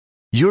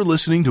You're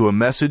listening to a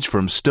message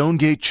from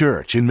Stonegate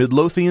Church in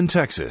Midlothian,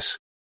 Texas.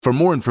 For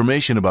more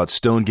information about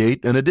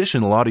Stonegate and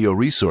additional audio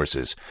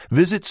resources,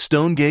 visit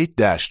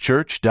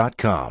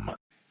stonegate-church.com.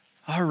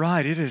 All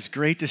right, it is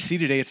great to see you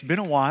today. It's been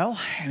a while,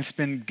 and it's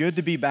been good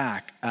to be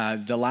back.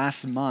 The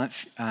last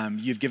month,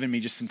 you've given me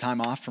just some time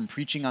off from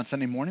preaching on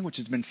Sunday morning, which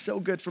has been so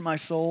good for my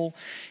soul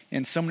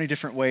in so many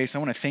different ways. I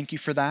want to thank you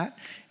for that.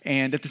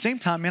 And at the same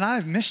time, man,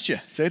 I've missed you.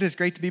 So it is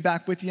great to be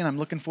back with you, and I'm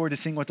looking forward to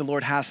seeing what the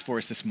Lord has for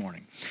us this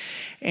morning.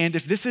 And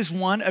if this is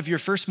one of your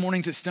first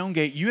mornings at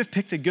Stonegate, you have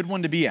picked a good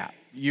one to be at.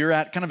 You're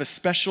at kind of a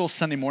special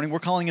Sunday morning. We're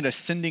calling it a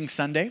Sending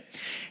Sunday.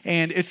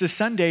 And it's a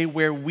Sunday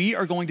where we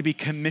are going to be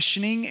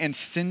commissioning and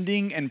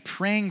sending and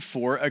praying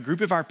for a group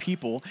of our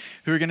people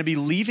who are going to be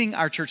leaving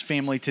our church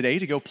family today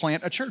to go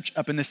plant a church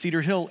up in the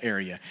Cedar Hill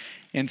area.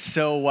 And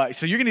so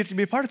you're going to get to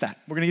be a part of that.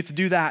 We're going to get to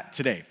do that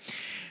today.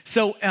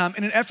 So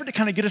in an effort to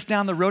kind of get us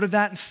down the road of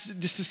that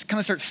and just to kind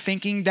of start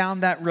thinking down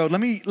that road, let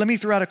me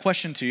throw out a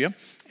question to you,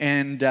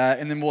 and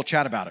then we'll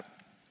chat about it.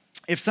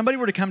 If somebody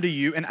were to come to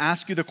you and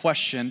ask you the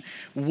question,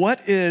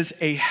 what is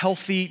a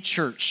healthy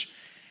church?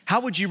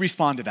 How would you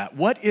respond to that?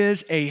 What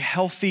is a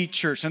healthy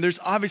church? And there's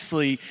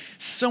obviously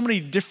so many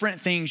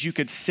different things you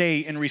could say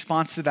in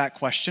response to that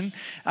question,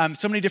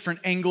 so many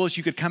different angles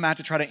you could come at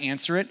to try to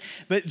answer it.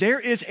 But there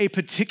is a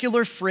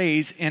particular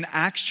phrase in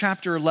Acts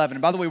chapter 11.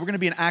 And by the way, we're going to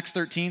be in Acts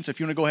 13, so if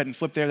you want to go ahead and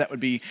flip there, that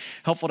would be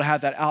helpful to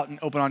have that out and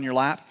open on your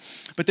lap.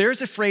 But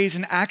there's a phrase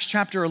in Acts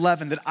chapter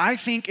 11 that I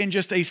think in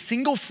just a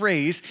single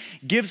phrase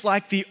gives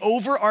like the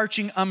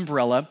overarching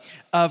umbrella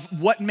of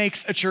what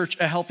makes a church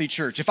a healthy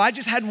church. If I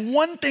just had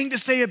one thing to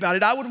say about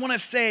it, I would want to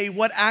say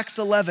what Acts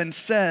 11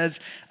 says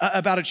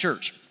about a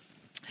church.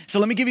 So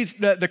let me give you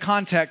the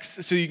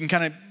context so you can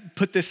kind of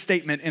put this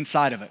statement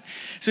inside of it.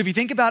 So if you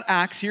think about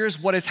Acts,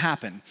 here's what has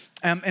happened.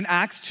 In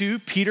Acts 2,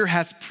 Peter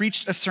has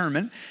preached a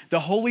sermon.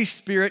 The Holy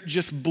Spirit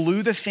just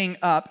blew the thing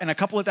up, and a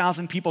couple of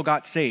thousand people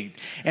got saved.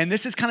 And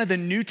this is kind of the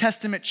New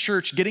Testament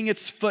church getting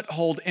its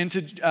foothold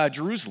into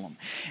Jerusalem.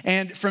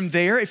 And from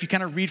there, if you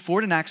kind of read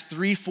forward in Acts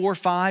 3, 4,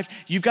 5,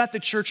 you've got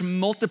the church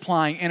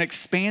multiplying and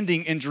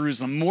expanding in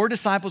Jerusalem. More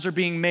disciples are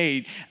being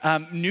made.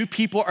 New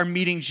people are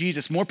meeting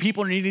Jesus. More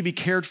people are needing to be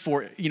cared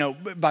for,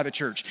 by the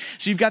church.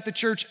 So you've got the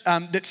church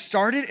that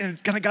started and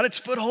it's kind of got its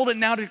foothold,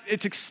 and now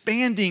it's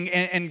expanding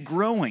and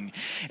growing.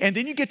 And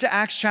then you get to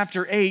Acts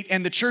chapter 8,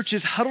 and the church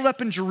is huddled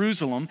up in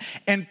Jerusalem,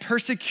 and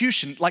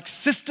persecution, like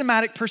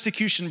systematic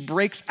persecution,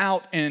 breaks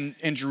out in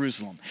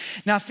Jerusalem.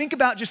 Now think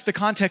about just the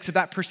context of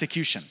that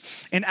persecution.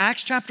 In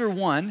Acts chapter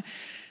 1,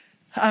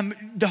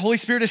 the Holy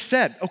Spirit has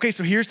said, okay,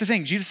 so here's the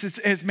thing. Jesus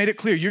has made it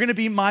clear. You're going to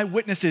be my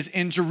witnesses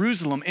in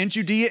Jerusalem, in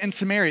Judea and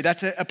Samaria.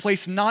 That's a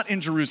place not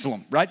in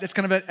Jerusalem, right? That's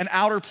kind of an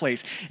outer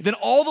place. Then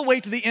all the way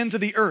to the ends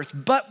of the earth.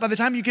 But by the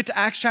time you get to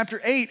Acts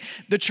chapter 8,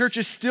 the church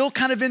is still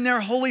kind of in their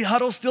holy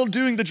huddle, still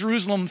doing the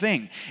Jerusalem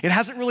thing. It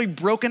hasn't really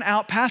broken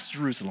out past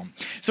Jerusalem.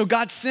 So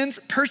God sends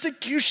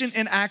persecution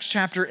in Acts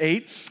chapter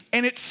 8,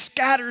 and it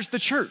scatters the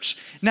church.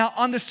 Now,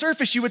 on the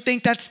surface, you would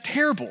think that's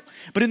terrible.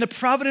 But in the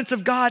providence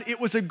of God, it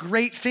was a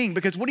great thing.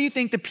 Because what do you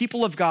think the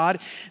people of God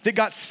that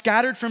got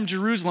scattered from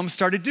Jerusalem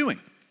started doing?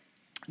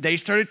 They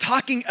started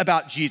talking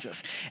about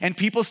Jesus, and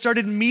people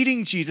started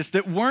meeting Jesus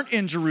that weren't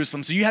in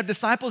Jerusalem. So you have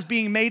disciples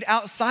being made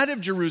outside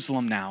of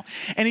Jerusalem now.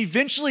 And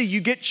eventually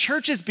you get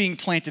churches being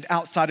planted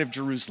outside of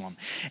Jerusalem.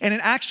 And in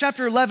Acts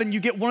chapter 11,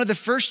 you get one of the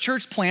first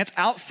church plants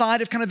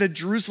outside of kind of the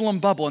Jerusalem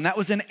bubble, and that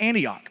was in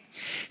Antioch.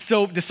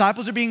 So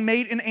disciples are being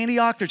made in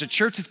Antioch. There's a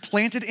church that's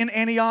planted in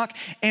Antioch.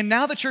 And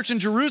now the church in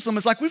Jerusalem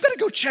is like, we've got to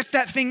go check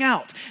that thing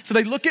out. So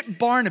they look at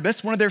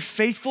Barnabas, one of their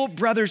faithful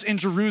brothers in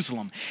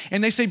Jerusalem.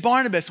 And they say,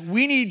 Barnabas,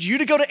 we need you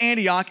to go to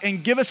Antioch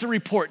and give us a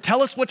report.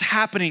 Tell us what's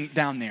happening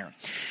down there.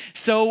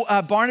 So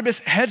Barnabas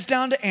heads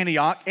down to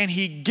Antioch, and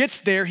he gets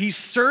there. He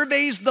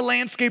surveys the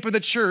landscape of the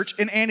church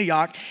in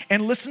Antioch.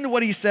 And listen to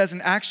what he says in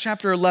Acts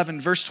chapter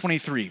 11, verse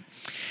 23.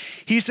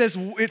 It says,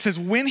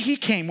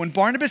 when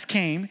Barnabas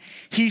came,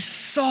 he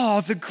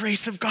saw the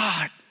grace of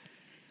God.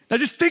 Now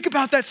just think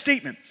about that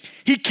statement.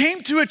 He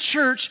came to a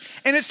church,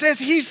 and it says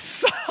he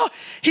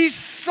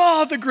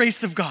saw the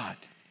grace of God.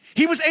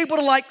 He was able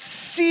to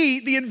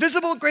see the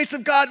invisible grace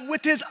of God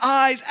with his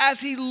eyes as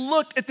he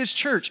looked at this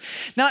church.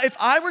 Now, if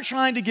I were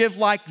trying to give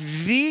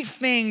the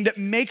thing that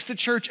makes a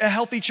church a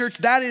healthy church,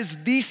 that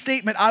is the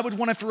statement I would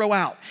want to throw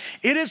out.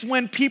 It is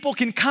when people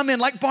can come in,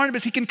 like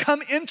Barnabas, he can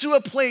come into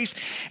a place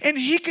and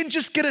he can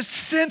just get a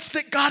sense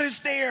that God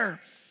is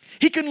there.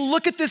 He can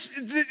look at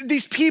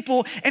these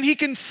people and he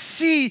can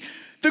see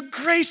the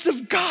grace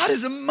of God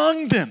is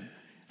among them.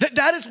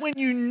 That is when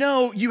you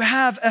know you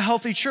have a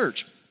healthy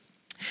church.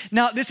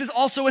 Now, this is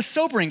also a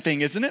sobering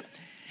thing, isn't it?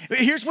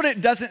 Here's what it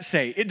doesn't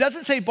say. It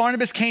doesn't say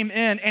Barnabas came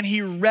in and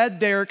he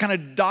read their kind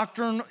of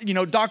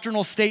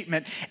doctrinal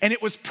statement and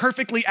it was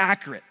perfectly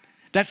accurate.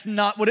 That's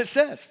not what it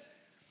says.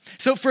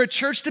 So for a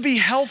church to be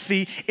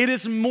healthy, it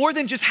is more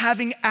than just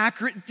having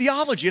accurate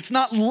theology. It's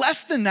not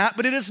less than that,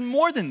 but it is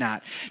more than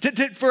that.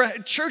 For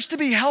a church to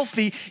be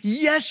healthy,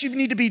 yes, you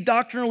need to be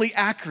doctrinally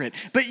accurate.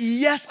 But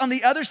yes, on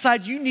the other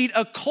side, you need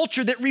a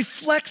culture that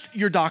reflects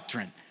your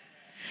doctrine.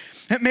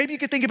 Maybe you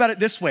could think about it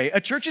this way.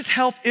 A church's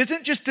health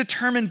isn't just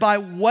determined by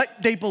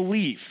what they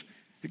believe,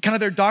 kind of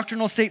their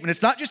doctrinal statement.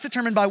 It's not just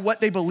determined by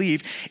what they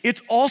believe.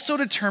 It's also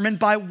determined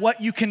by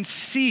what you can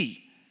see.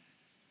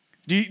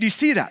 Do you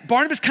see that?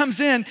 Barnabas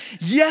comes in,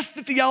 yes,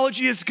 the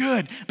theology is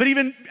good, but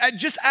even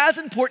just as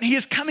important, he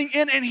is coming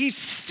in and he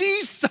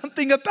sees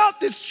something about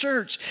this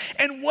church.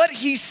 And what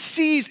he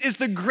sees is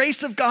the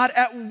grace of God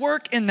at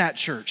work in that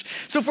church.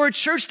 So for a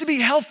church to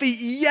be healthy,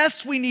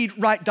 yes, we need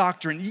right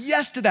doctrine.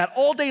 Yes to that.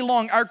 All day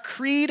long, our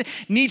creed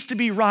needs to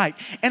be right.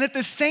 And at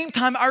the same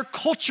time, our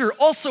culture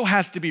also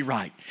has to be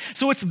right.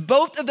 So it's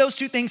both of those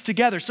two things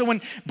together. So when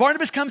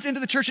Barnabas comes into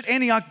the church at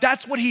Antioch,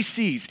 that's what he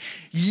sees.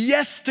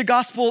 Yes to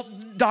gospel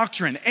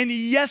doctrine, and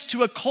yes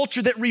to a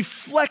culture that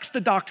reflects the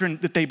doctrine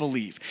that they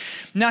believe.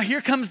 Now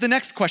here comes the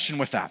next question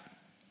with that.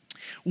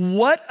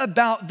 What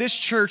about this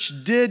church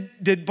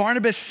did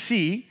Barnabas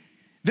see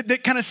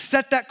that kind of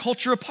set that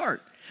culture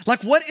apart?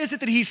 Like, what is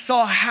it that he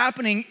saw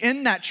happening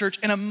in that church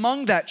and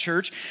among that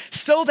church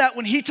so that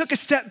when he took a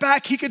step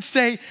back, he could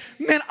say,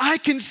 man, I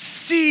can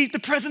see the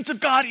presence of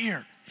God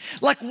here.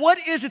 Like, what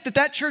is it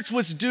that church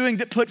was doing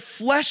that put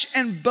flesh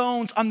and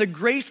bones on the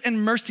grace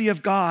and mercy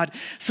of God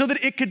so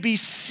that it could be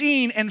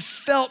seen and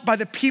felt by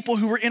the people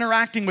who were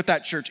interacting with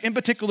that church, in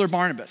particular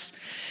Barnabas?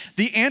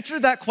 The answer to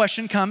that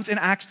question comes in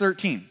Acts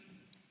 13,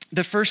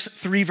 the first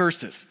 3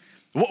 verses.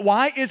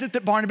 Why is it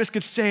that Barnabas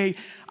could say,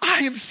 I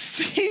am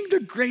seeing the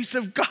grace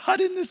of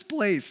God in this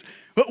place?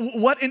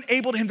 What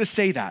enabled him to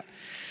say that?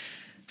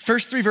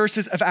 First 3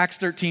 verses of Acts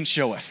 13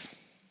 show us.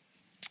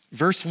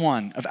 Verse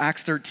 1 of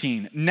Acts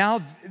 13, now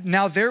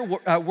there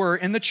were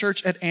in the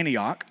church at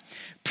Antioch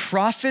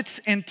prophets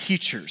and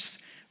teachers,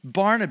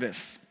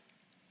 Barnabas,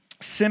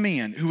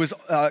 Simeon, who was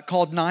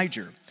called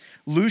Niger,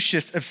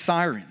 Lucius of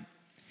Cyrene,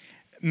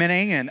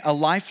 Manaen, a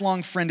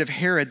lifelong friend of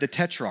Herod the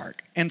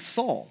Tetrarch, and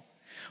Saul.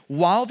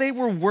 While they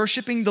were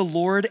worshiping the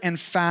Lord and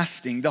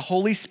fasting, the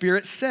Holy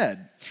Spirit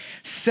said,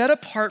 set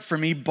apart for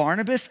me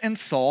Barnabas and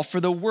Saul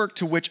for the work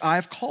to which I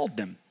have called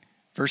them.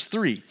 Verse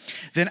 3,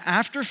 then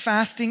after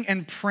fasting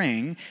and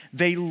praying,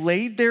 they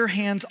laid their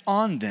hands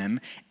on them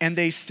and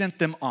they sent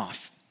them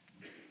off.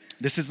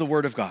 This is the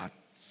word of God.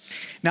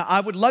 Now,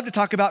 I would love to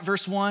talk about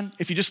verse 1.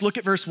 If you just look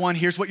at verse 1,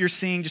 here's what you're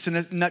seeing, just in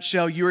a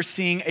nutshell. You are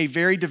seeing a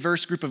very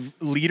diverse group of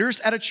leaders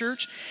at a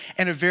church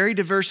and a very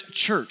diverse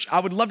church. I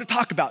would love to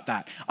talk about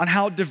that, on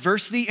how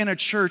diversity in a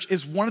church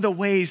is one of the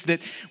ways that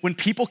when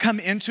people come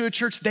into a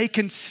church, they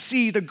can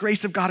see the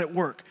grace of God at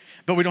work.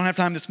 But we don't have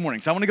time this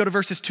morning. So I want to go to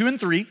verses 2 and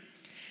 3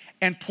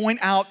 and point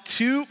out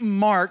 2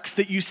 marks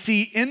that you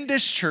see in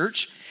this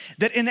church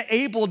that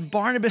enabled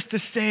Barnabas to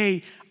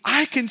say,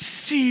 I can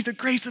see the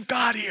grace of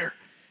God here.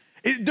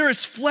 There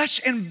is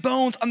flesh and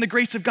bones on the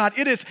grace of God.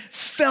 It is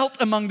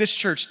felt among this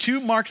church.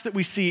 2 marks that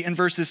we see in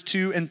verses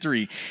 2 and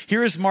 3.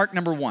 Here is mark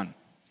number 1.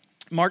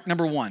 Mark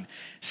number 1,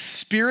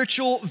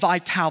 spiritual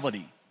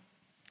vitality.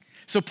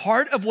 So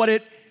part of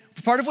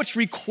what's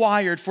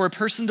required for a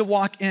person to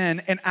walk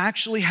in and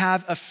actually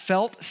have a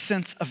felt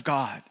sense of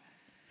God,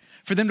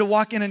 for them to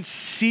walk in and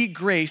see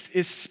grace,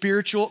 is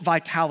spiritual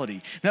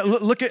vitality. Now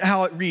look at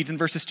how it reads in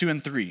verses 2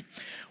 and 3.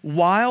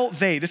 While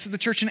they, this is the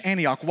church in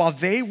Antioch, while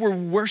they were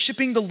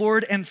worshiping the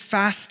Lord and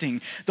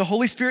fasting, the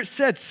Holy Spirit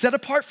said, set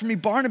apart for me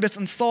Barnabas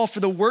and Saul for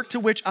the work to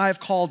which I have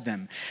called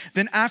them.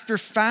 Then after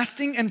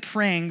fasting and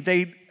praying,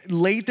 they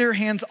laid their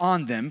hands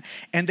on them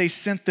and they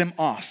sent them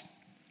off.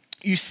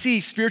 You see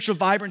spiritual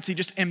vibrancy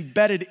just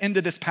embedded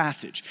into this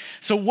passage.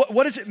 So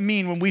what does it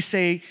mean when we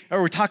say,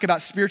 or we talk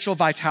about spiritual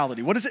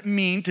vitality? What does it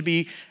mean to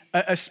be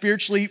a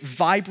spiritually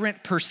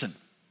vibrant person?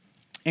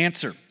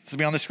 Answer, this will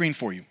be on the screen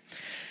for you.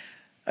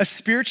 A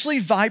spiritually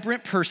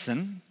vibrant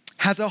person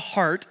has a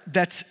heart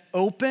that's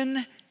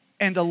open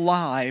and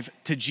alive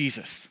to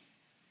Jesus.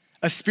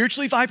 A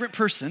spiritually vibrant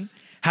person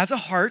has a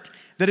heart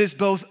that is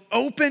both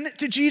open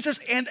to Jesus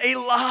and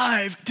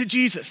alive to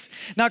Jesus.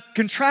 Now,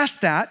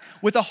 contrast that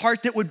with a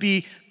heart that would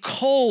be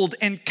cold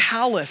and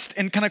calloused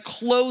and kind of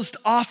closed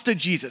off to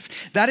Jesus.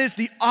 That is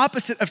the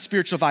opposite of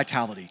spiritual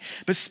vitality.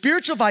 But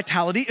spiritual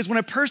vitality is when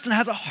a person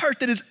has a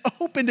heart that is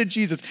open to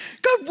Jesus.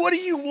 God, what do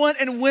you want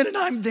and when? And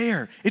I'm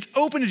there. It's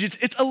open to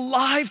Jesus. It's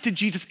alive to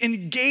Jesus,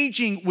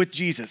 engaging with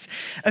Jesus.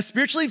 A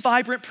spiritually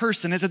vibrant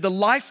person has had the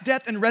life,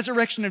 death, and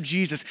resurrection of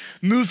Jesus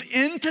move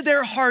into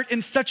their heart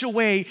in such a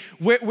way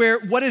where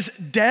what is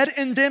dead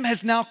in them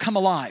has now come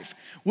alive.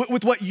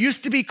 With what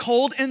used to be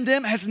cold in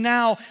them has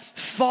now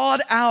thawed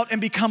out and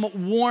become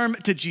warm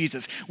to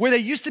Jesus. Where they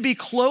used to be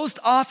closed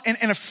off and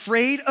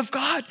afraid of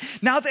God,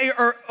 now they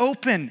are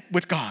open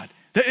with God.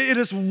 It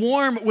is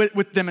warm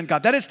with them and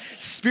God. That is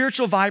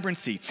spiritual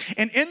vibrancy.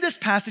 And in this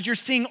passage, you're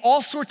seeing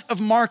all sorts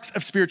of marks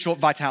of spiritual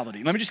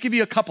vitality. Let me just give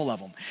you a couple of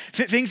them.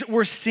 Things that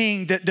we're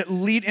seeing that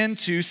lead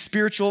into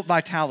spiritual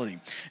vitality.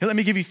 And let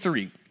me give you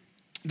 3.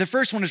 The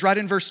first one is right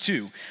in verse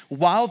 2.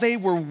 While they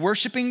were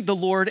worshiping the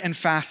Lord and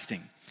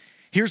fasting.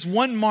 Here's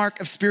one mark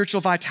of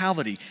spiritual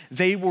vitality.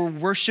 They were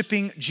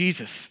worshiping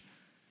Jesus.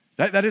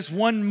 That is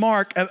one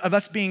mark of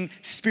us being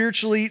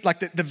spiritually, like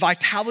the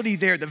vitality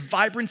there, the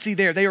vibrancy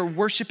there. They are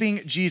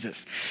worshiping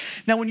Jesus.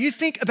 Now, when you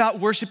think about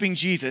worshiping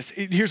Jesus,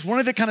 here's one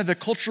of the kind of the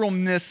cultural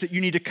myths that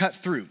you need to cut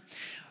through.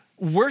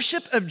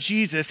 Worship of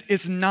Jesus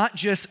is not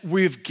just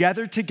we've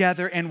gathered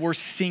together and we're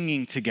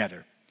singing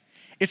together.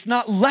 It's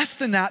not less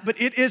than that,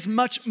 but it is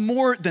much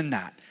more than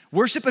that.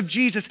 Worship of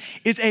Jesus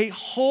is a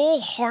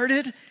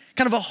wholehearted,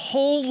 kind of a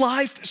whole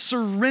life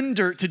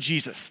surrender to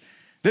Jesus.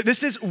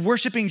 This is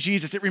worshiping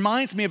Jesus. It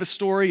reminds me of a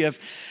story of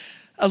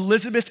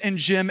Elizabeth and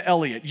Jim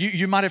Elliot.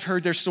 You might have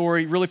heard their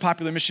story, really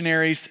popular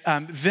missionaries.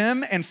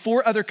 Them and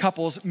 4 other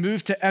couples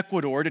moved to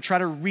Ecuador to try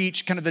to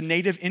reach kind of the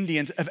native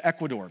Indians of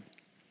Ecuador,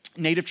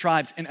 native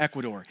tribes in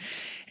Ecuador.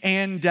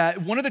 And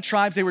one of the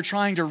tribes they were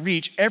trying to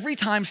reach, every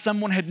time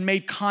someone had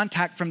made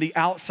contact from the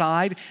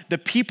outside, the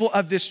people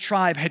of this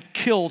tribe had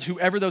killed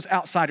whoever those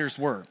outsiders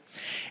were.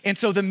 And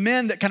so the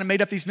men that kind of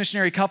made up these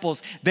missionary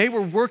couples, they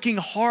were working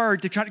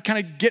hard to try to kind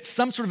of get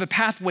some sort of a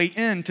pathway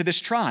into this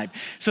tribe.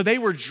 So they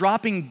were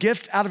dropping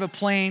gifts out of a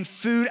plane,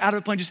 food out of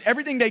a plane, just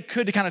everything they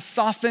could to kind of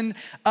soften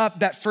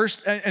up that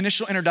first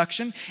initial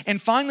introduction. And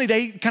finally,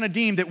 they kind of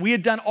deemed that we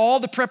had done all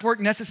the prep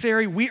work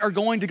necessary. We are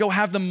going to go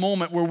have the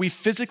moment where we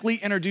physically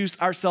introduce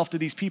ourselves to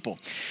these people.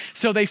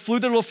 So they flew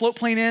their little float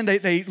plane in,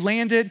 they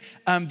landed,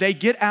 they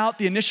get out.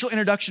 The initial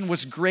introduction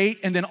was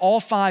great. And then all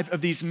 5 of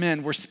these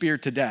men were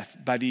speared to death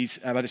by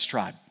this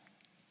tribe.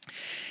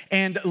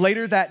 And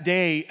later that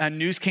day,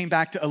 news came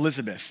back to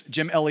Elizabeth,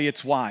 Jim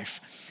Elliot's wife.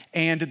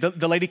 And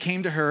the lady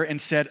came to her and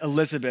said,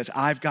 Elizabeth,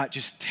 I've got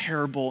just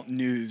terrible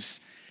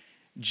news.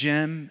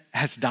 Jim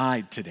has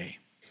died today.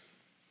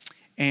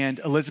 And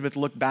Elizabeth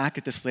looked back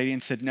at this lady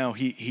and said, no,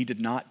 he did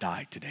not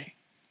die today.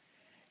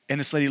 And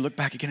this lady looked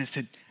back again and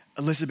said,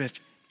 Elizabeth,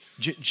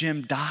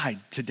 Jim died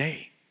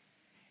today.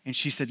 And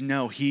she said,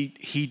 no, he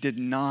did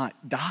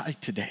not die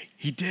today.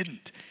 He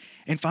didn't.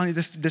 And finally,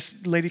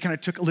 this lady kind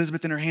of took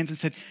Elizabeth in her hands and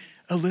said,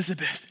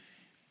 Elizabeth,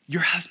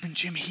 your husband,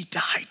 Jim, he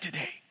died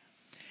today.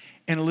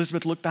 And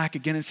Elizabeth looked back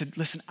again and said,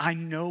 listen, I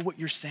know what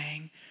you're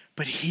saying,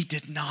 but he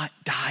did not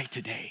die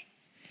today.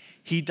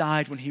 He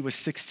died when he was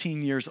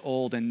 16 years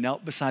old and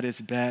knelt beside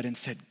his bed and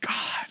said,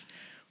 God,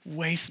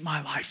 waste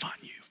my life on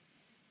you.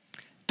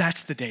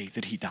 That's the day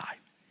that he died.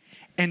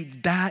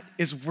 And that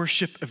is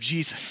worship of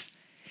Jesus.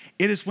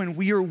 It is when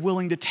we are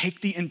willing to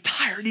take the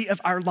entirety of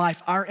our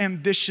life, our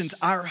ambitions,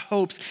 our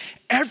hopes,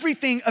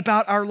 everything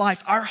about our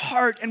life, our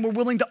heart, and we're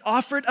willing to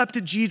offer it up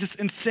to Jesus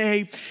and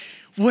say,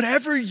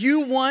 whatever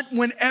you want,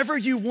 whenever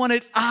you want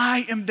it,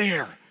 I am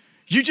there.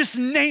 You just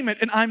name it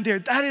and I'm there.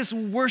 That is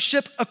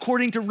worship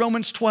according to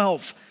Romans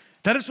 12.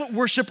 That is what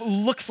worship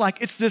looks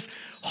like. It's this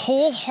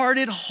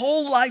wholehearted,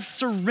 whole life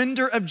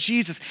surrender of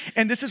Jesus.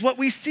 And this is what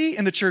we see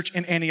in the church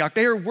in Antioch.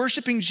 They are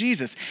worshiping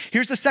Jesus.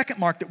 Here's the second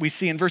mark that we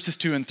see in verses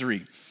 2 and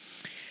 3.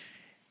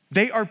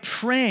 They are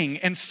praying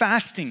and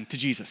fasting to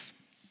Jesus.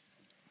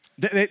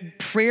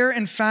 Prayer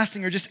and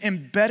fasting are just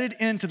embedded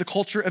into the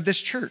culture of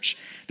this church.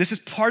 This is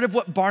part of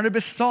what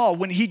Barnabas saw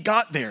when he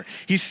got there.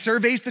 He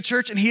surveys the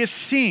church and he is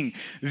seeing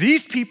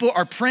these people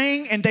are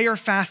praying and they are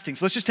fasting.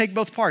 So let's just take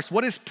both parts.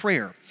 What is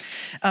prayer?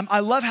 I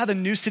love how the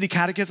New City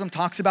Catechism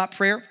talks about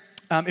prayer.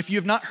 If you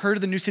have not heard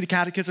of the New City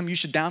Catechism, you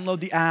should download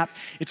the app.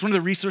 It's one of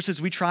the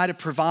resources we try to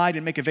provide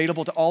and make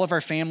available to all of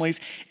our families.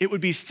 It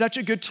would be such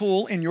a good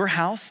tool in your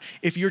house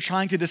if you're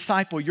trying to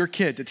disciple your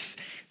kids. It's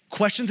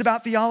questions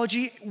about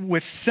theology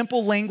with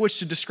simple language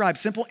to describe,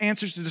 simple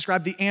answers to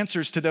describe the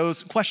answers to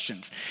those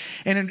questions.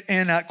 And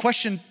in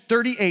question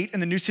 38 in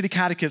the New City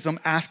Catechism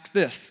asks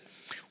this: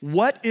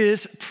 what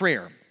is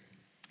prayer?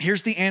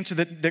 Here's the answer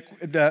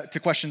to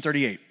question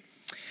 38.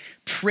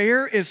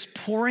 Prayer is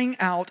pouring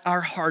out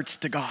our hearts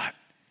to God.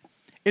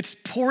 It's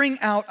pouring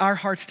out our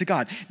hearts to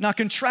God. Now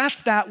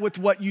contrast that with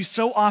what you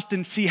so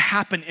often see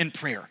happen in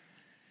prayer.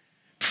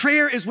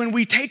 Prayer is when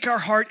we take our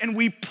heart and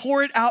we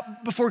pour it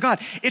out before God.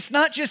 It's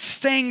not just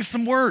saying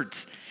some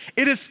words.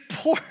 It is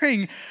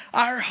pouring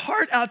our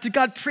heart out to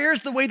God. Prayer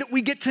is the way that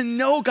we get to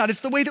know God.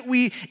 It's the way that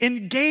we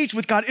engage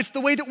with God. It's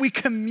the way that we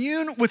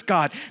commune with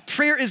God.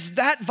 Prayer is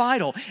that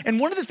vital. And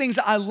one of the things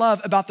that I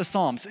love about the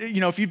Psalms,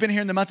 if you've been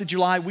here in the month of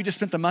July, we just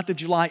spent the month of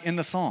July in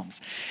the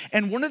Psalms.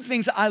 And one of the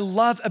things that I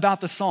love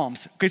about the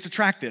Psalms, okay, so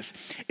track this.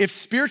 If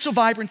spiritual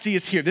vibrancy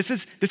is here, this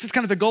is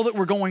kind of the goal that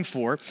we're going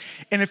for.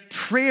 And if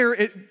prayer,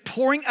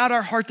 pouring out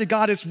our heart to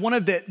God is one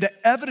of the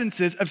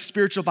evidences of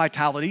spiritual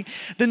vitality,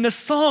 then the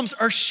Psalms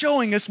are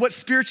showing us what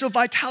spiritual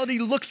vitality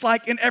looks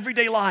like in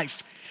everyday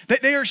life.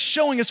 That they are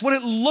showing us what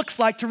it looks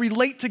like to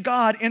relate to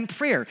God in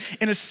prayer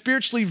in a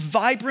spiritually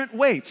vibrant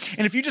way.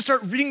 And if you just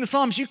start reading the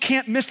Psalms, you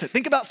can't miss it.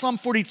 Think about Psalm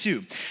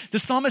 42. The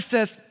psalmist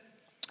says,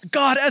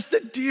 God, as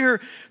the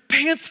deer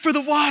pants for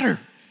the water,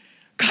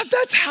 God,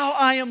 that's how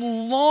I am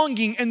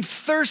longing and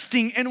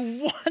thirsting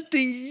and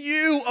wanting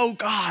you, oh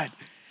God.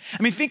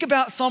 I mean, think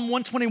about Psalm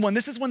 121.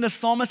 This is when the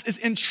psalmist is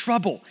in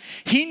trouble.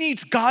 He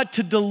needs God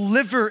to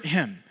deliver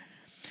him.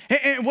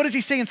 And what does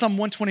he say in Psalm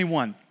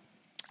 121?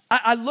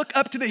 I look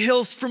up to the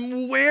hills.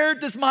 From where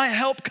does my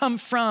help come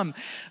from?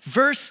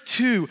 Verse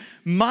 2,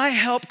 my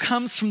help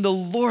comes from the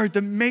Lord,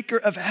 the maker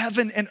of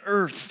heaven and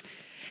earth.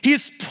 He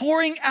is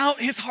pouring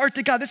out his heart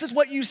to God. This is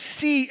what you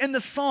see in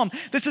the psalm.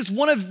 This is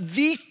one of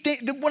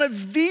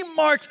the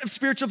marks of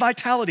spiritual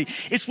vitality.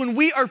 It's when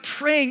we are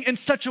praying in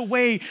such a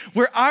way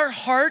where our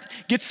heart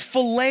gets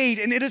filleted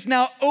and it is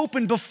now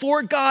open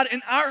before God,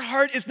 and our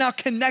heart is now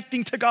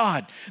connecting to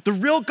God, the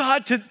real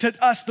God to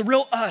us, the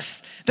real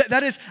us.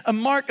 That is a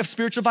mark of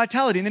spiritual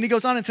vitality. And then he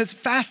goes on and says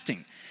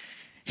fasting.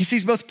 He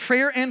sees both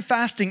prayer and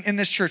fasting in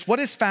this church. What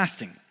is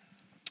fasting?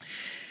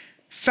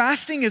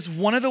 Fasting is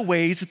one of the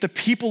ways that the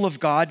people of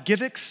God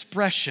give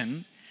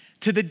expression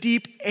to the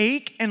deep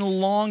ache and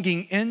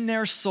longing in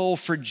their soul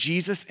for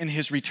Jesus and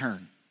his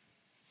return.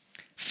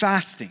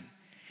 Fasting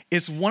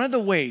is one of the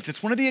ways,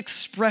 it's one of the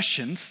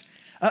expressions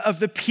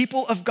of the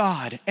people of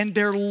God and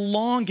their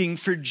longing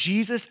for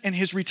Jesus and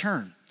his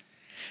return.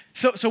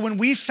 So when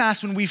we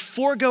fast, when we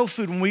forego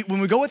food, when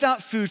we go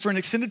without food for an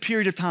extended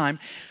period of time,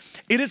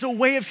 it is a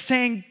way of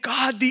saying,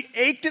 God, the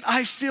ache that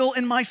I feel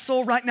in my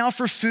soul right now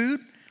for food,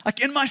 like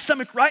in my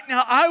stomach right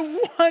now, I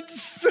want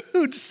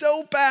food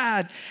so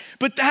bad.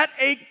 But that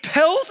ache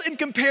pales in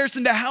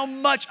comparison to how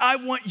much I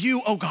want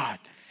you, oh God.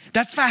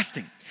 That's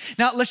fasting.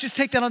 Now, let's just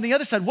take that on the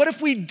other side. What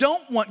if we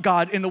don't want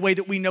God in the way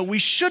that we know we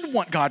should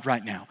want God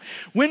right now?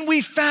 When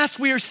we fast,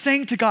 we are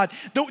saying to God,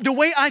 the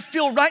way I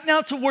feel right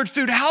now toward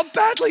food, how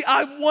badly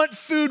I want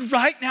food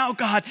right now,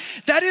 God,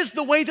 that is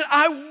the way that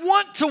I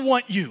want to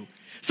want you.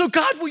 So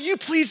God, will you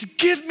please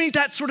give me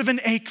that sort of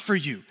an ache for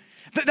you?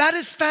 That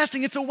is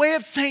fasting. It's a way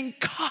of saying,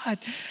 God,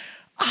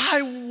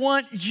 I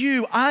want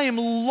you. I am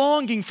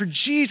longing for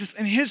Jesus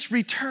and his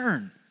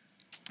return.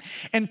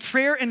 And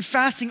prayer and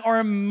fasting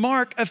are a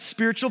mark of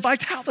spiritual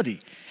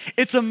vitality.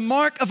 It's a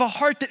mark of a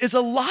heart that is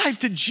alive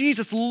to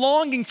Jesus,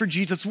 longing for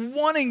Jesus,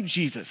 wanting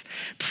Jesus.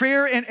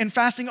 Prayer and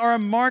fasting are a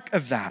mark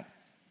of that.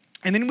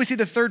 And then we see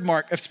the third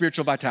mark of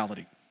spiritual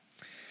vitality.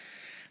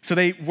 So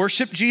they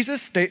worship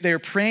Jesus, they are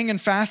praying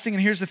and fasting,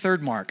 and here's the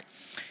third mark.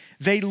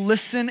 They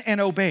listen and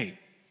obey.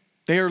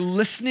 They are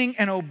listening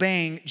and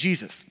obeying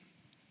Jesus.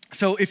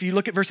 So if you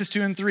look at verses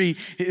 2 and 3,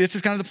 this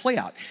is kind of the play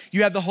out.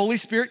 You have the Holy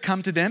Spirit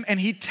come to them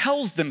and he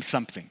tells them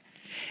something.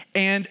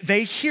 And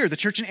they hear, the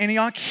church in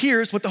Antioch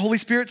hears what the Holy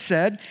Spirit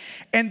said,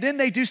 and then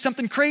they do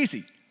something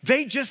crazy.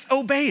 They just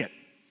obey it.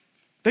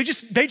 They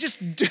just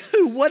do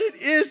what it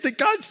is that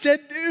God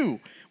said do.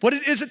 What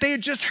it is that they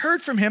had just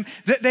heard from him,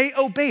 that they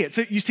obey it.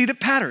 So you see the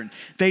pattern.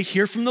 They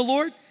hear from the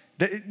Lord,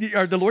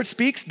 the Lord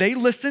speaks, they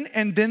listen,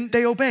 and then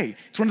they obey.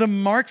 It's one of the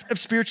marks of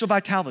spiritual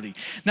vitality.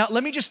 Now,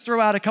 let me just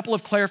throw out a couple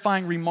of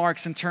clarifying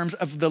remarks in terms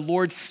of the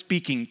Lord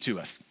speaking to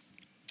us.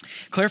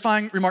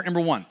 Clarifying remark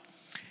number 1.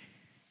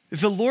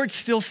 The Lord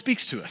still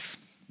speaks to us,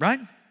 right?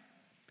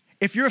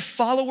 If you're a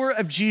follower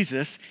of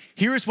Jesus,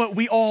 here is what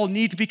we all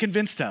need to be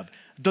convinced of.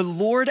 The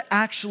Lord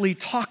actually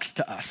talks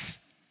to us.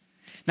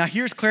 Now,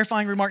 here's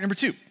clarifying remark number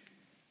 2.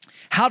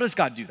 How does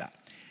God do that?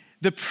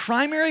 The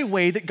primary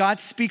way that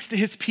God speaks to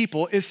his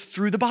people is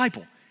through the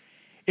Bible.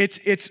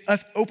 It's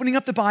us opening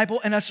up the Bible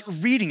and us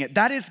reading it.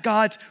 That is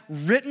God's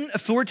written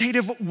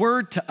authoritative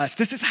word to us.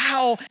 This is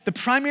how the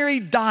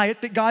primary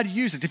diet that God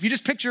uses. If you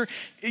just picture,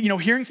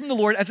 hearing from the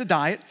Lord as a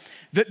diet,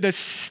 the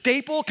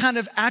staple kind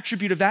of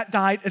attribute of that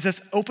diet is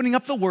us opening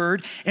up the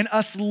word and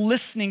us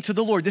listening to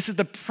the Lord. This is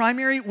the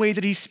primary way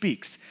that he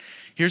speaks.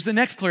 Here's the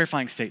next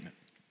clarifying statement.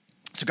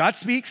 So God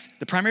speaks.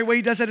 The primary way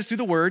he does that is through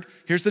the word.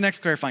 Here's the next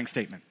clarifying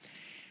statement.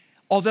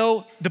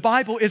 Although the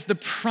Bible is the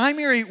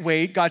primary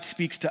way God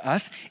speaks to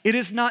us, it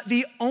is not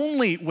the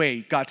only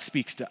way God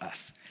speaks to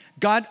us.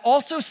 God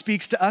also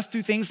speaks to us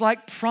through things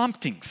like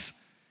promptings,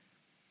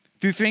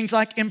 through things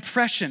like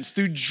impressions,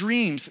 through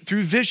dreams,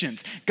 through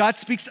visions. God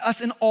speaks to us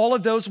in all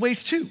of those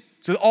ways too.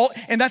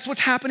 And that's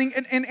what's happening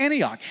in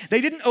Antioch. They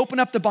didn't open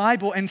up the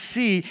Bible and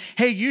see,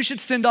 hey, you should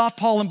send off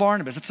Paul and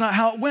Barnabas. That's not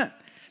how it went.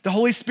 The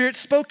Holy Spirit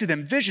spoke to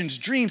them, visions,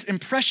 dreams,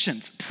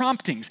 impressions,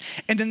 promptings,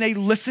 and then they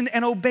listened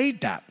and obeyed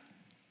that.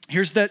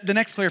 Here's the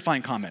next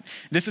clarifying comment.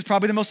 This is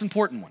probably the most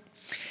important one.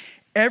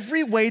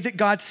 Every way that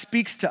God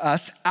speaks to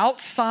us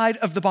outside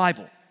of the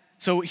Bible.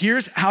 So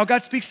here's how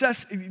God speaks to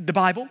us, the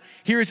Bible.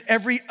 Here's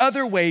every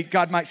other way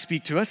God might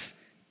speak to us.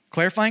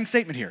 Clarifying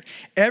statement here.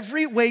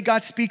 Every way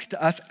God speaks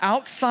to us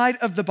outside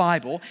of the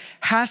Bible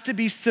has to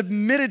be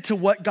submitted to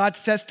what God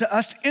says to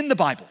us in the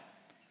Bible.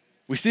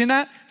 We seeing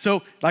that?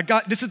 So like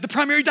God, this is the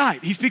primary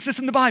diet. He speaks to us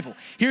in the Bible.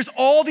 Here's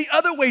all the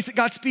other ways that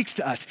God speaks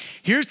to us.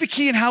 Here's the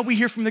key in how we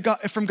hear from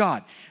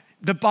God.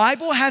 The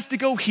Bible has to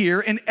go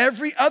here, and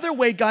every other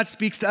way God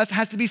speaks to us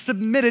has to be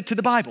submitted to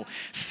the Bible.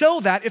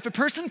 So that if a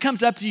person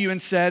comes up to you and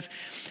says,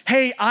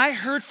 hey, I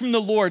heard from the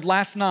Lord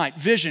last night,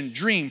 vision,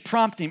 dream,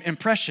 prompting,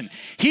 impression.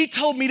 He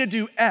told me to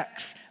do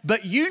X,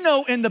 but you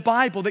know in the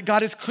Bible that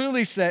God has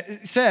clearly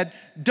said,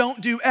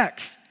 don't do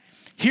X.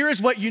 Here is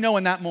what you know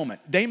in that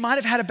moment. They might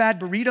have had a bad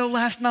burrito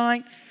last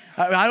night.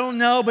 I don't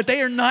know, but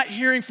they are not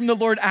hearing from the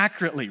Lord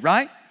accurately,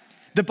 right?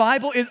 The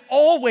Bible is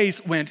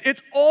always wins.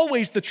 It's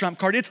always the trump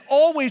card. It's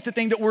always the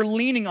thing that we're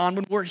leaning on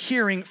when we're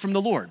hearing from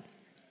the Lord.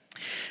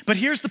 But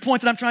here's the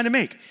point that I'm trying to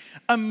make.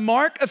 A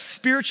mark of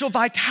spiritual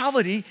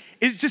vitality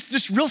is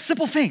just real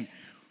simple thing.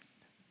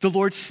 The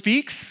Lord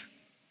speaks,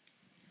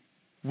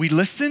 we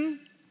listen,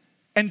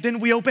 and then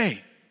we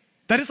obey.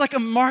 That is like a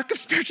mark of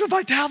spiritual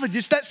vitality,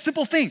 just that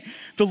simple thing.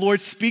 The Lord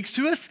speaks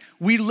to us,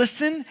 we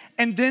listen,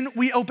 and then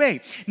we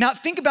obey. Now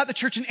think about the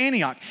church in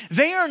Antioch.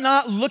 They are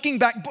not looking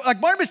back,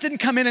 like Barnabas didn't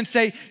come in and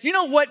say, you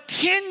know what,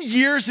 10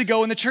 years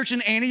ago in the church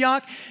in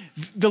Antioch,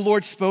 the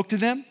Lord spoke to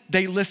them,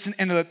 they listened,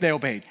 and they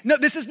obeyed. No,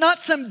 this is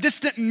not some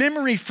distant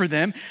memory for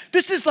them.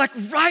 This is like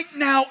right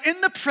now,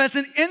 in the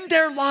present, in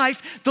their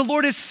life, the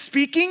Lord is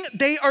speaking,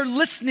 they are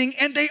listening,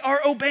 and they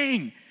are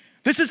obeying.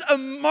 This is a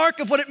mark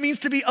of what it means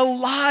to be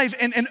alive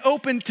and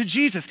open to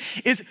Jesus,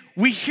 is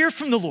we hear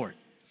from the Lord.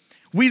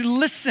 We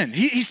listen.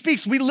 He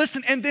speaks, we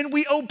listen, and then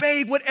we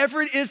obey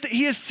whatever it is that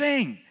he is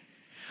saying.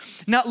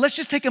 Now, let's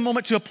just take a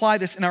moment to apply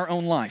this in our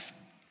own life.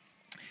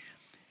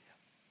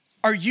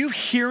 Are you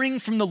hearing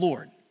from the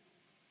Lord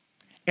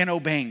and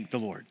obeying the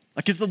Lord?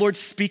 Like, is the Lord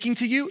speaking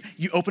to you?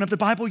 You open up the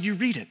Bible, you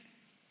read it.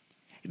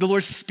 The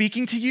Lord's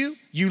speaking to you,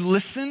 you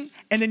listen,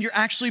 and then you're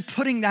actually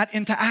putting that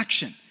into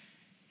action.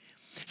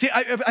 See,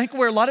 I think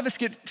where a lot of us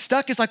get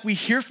stuck is like we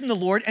hear from the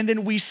Lord and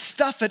then we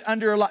stuff it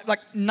under like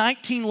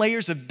 19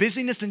 layers of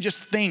busyness and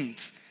just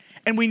things,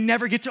 and we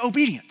never get to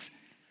obedience.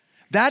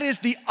 That is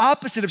the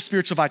opposite of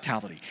spiritual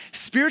vitality.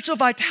 Spiritual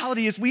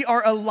vitality is we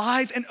are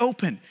alive and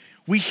open.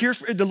 We hear,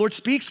 the Lord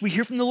speaks, we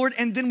hear from the Lord,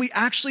 and then we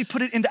actually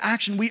put it into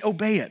action, we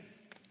obey it.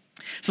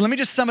 So let me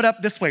just sum it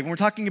up this way when we're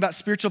talking about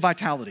spiritual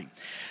vitality.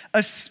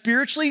 A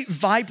spiritually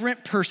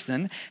vibrant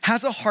person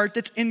has a heart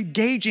that's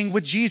engaging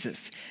with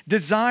Jesus,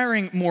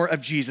 desiring more of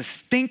Jesus,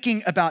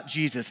 thinking about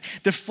Jesus,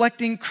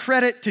 deflecting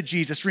credit to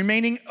Jesus,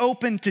 remaining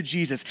open to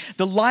Jesus.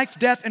 The life,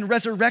 death, and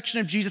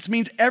resurrection of Jesus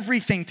means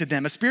everything to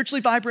them. A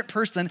spiritually vibrant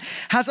person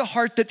has a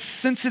heart that's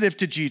sensitive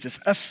to Jesus,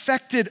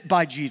 affected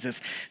by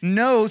Jesus,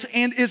 knows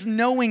and is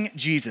knowing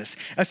Jesus.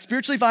 A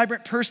spiritually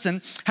vibrant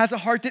person has a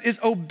heart that is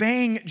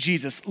obeying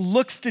Jesus,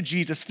 looks to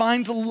Jesus,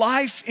 finds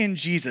life in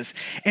Jesus,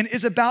 and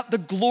is about the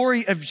glory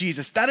of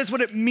Jesus. That is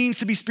what it means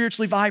to be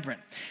spiritually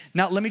vibrant.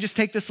 Now, let me just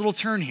take this little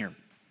turn here.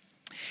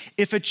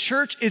 If a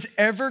church is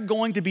ever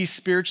going to be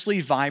spiritually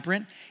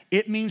vibrant,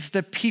 it means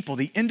the people,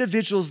 the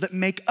individuals that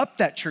make up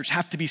that church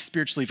have to be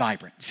spiritually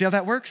vibrant. See how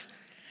that works?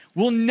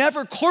 We'll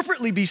never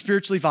corporately be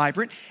spiritually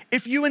vibrant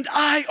if you and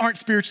I aren't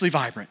spiritually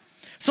vibrant.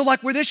 So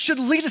like where this should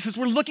lead us as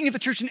we're looking at the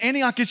church in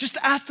Antioch is just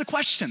to ask the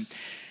question,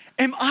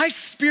 am I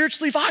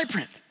spiritually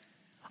vibrant?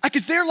 Like,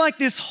 is there like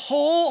this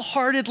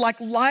wholehearted, like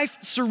life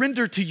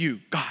surrender to you,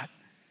 God?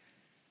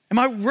 Am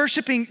I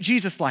worshiping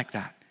Jesus like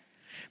that?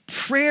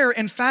 Prayer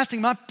and fasting,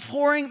 am I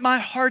pouring my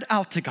heart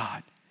out to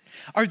God?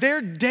 Are there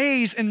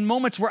days and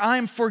moments where I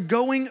am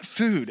forgoing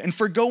food and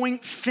forgoing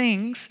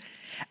things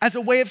as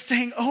a way of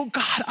saying, oh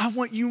God, I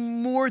want you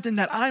more than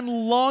that. I'm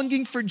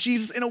longing for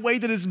Jesus in a way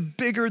that is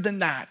bigger than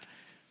that.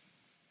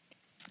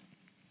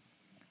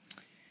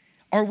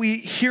 Are we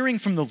hearing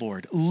from the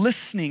Lord,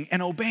 listening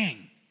and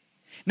obeying?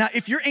 Now,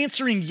 if you're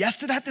answering yes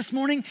to that this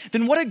morning,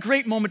 then what a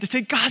great moment to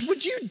say, God,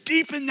 would you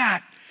deepen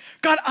that?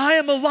 God, I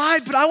am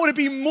alive, but I want to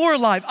be more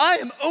alive. I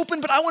am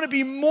open, but I want to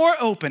be more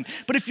open.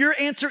 But if your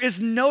answer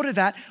is no to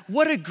that,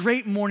 what a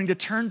great morning to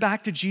turn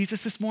back to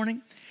Jesus this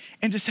morning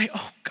and to say,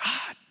 oh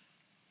God,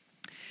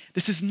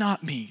 this is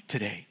not me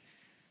today,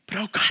 but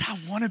oh God, I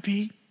want to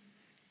be.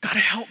 God,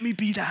 help me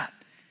be that.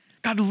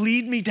 God,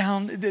 lead me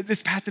down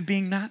this path of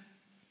being that.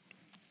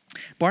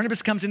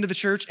 Barnabas comes into the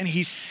church and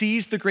he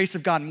sees the grace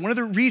of God. And one of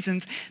the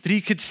reasons that he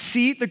could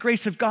see the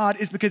grace of God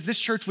is because this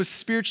church was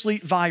spiritually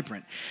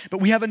vibrant. But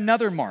we have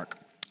another mark,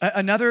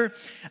 another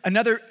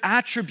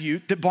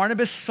attribute that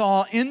Barnabas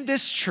saw in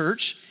this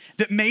church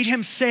that made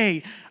him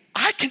say,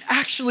 I can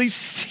actually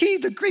see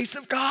the grace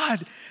of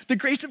God. The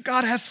grace of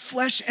God has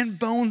flesh and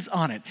bones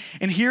on it.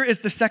 And here is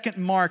the second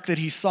mark that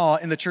he saw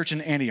in the church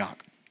in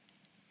Antioch.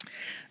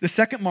 The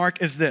second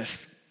mark is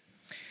this.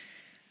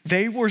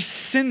 They were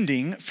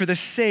sending for the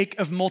sake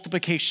of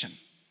multiplication.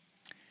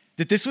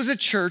 That this was a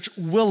church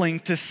willing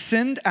to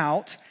send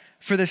out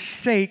for the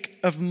sake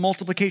of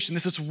multiplication.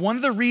 This is one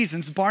of the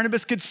reasons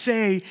Barnabas could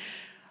say,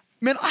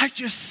 man, I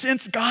just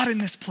sense God in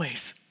this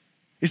place.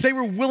 Is they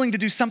were willing to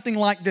do something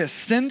like this,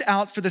 send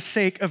out for the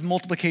sake of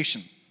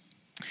multiplication.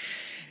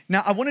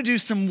 Now, I want to do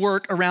some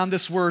work around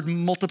this word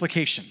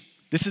multiplication.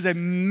 This is a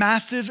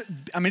massive,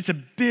 it's a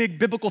big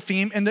biblical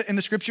theme in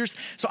the scriptures.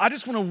 So I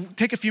just want to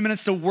take a few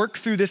minutes to work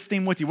through this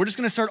theme with you. We're just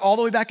going to start all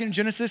the way back in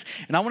Genesis,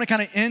 and I want to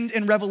kind of end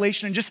in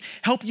Revelation and just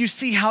help you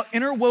see how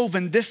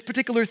interwoven this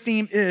particular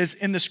theme is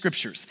in the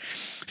scriptures.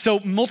 So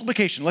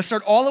multiplication, let's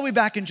start all the way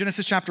back in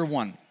Genesis chapter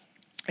 1.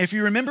 If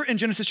you remember in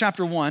Genesis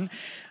chapter 1,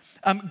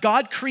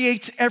 God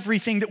creates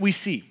everything that we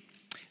see.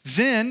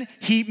 Then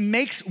he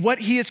makes what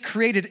he has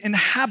created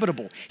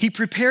inhabitable. He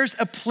prepares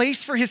a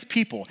place for his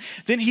people.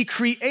 Then he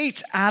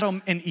creates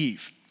Adam and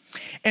Eve.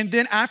 And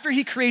then after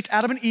he creates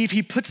Adam and Eve,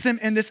 he puts them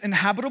in this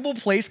inhabitable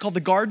place called the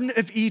Garden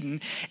of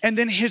Eden. And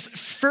then his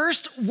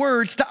first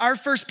words to our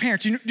first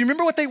parents, do you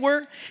remember what they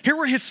were? Here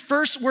were his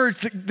first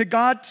words that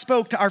God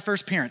spoke to our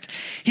first parents.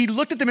 He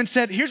looked at them and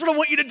said, here's what I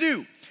want you to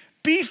do.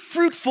 Be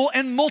fruitful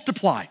and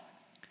multiply.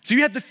 So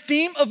you have the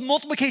theme of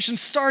multiplication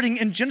starting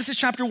in Genesis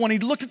chapter 1. He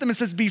looked at them and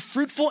says, be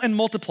fruitful and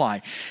multiply.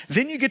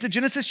 Then you get to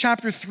Genesis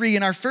chapter 3,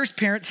 and our first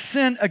parents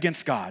sin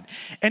against God.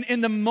 And in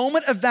the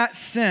moment of that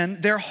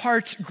sin, their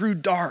hearts grew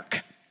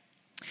dark.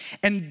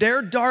 And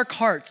their dark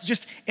hearts,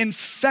 just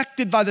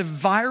infected by the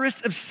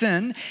virus of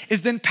sin,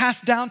 is then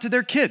passed down to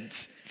their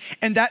kids.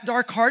 And that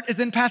dark heart is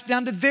then passed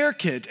down to their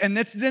kids, and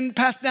that's then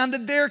passed down to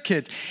their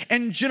kids.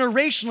 And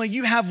generationally,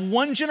 you have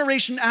one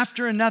generation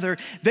after another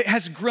that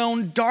has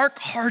grown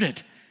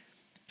dark-hearted,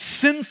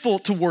 sinful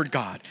toward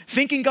God,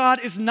 thinking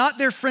God is not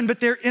their friend, but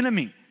their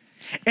enemy.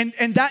 And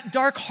that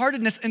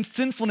dark-heartedness and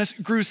sinfulness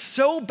grew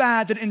so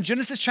bad that in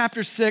Genesis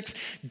chapter 6,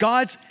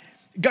 God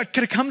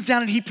kind of comes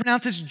down and he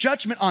pronounces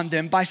judgment on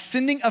them by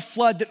sending a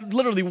flood that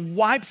literally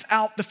wipes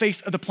out the face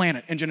of the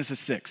planet in Genesis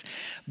 6.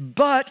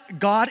 But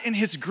God in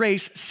his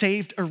grace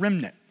saved a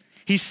remnant.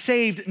 He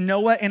saved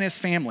Noah and his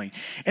family.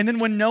 And then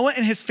when Noah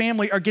and his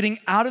family are getting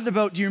out of the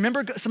boat, do you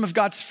remember some of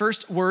God's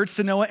first words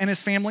to Noah and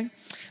his family?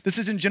 This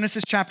is in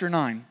Genesis chapter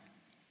 9.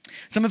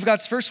 Some of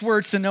God's first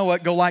words to Noah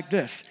go like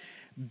this: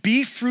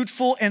 be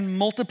fruitful and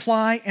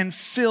multiply and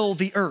fill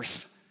the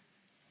earth.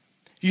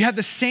 You have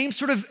the same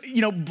sort of,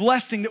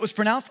 blessing that was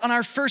pronounced on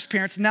our first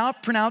parents, now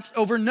pronounced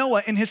over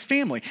Noah and his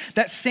family.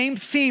 That same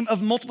theme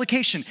of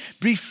multiplication,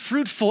 be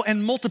fruitful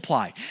and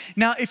multiply.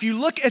 Now, if you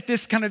look at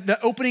this kind of,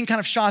 the opening kind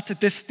of shots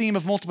at this theme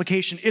of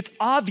multiplication, it's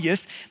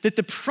obvious that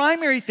the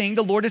primary thing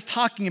the Lord is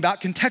talking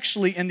about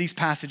contextually in these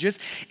passages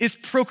is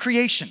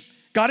procreation.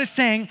 God is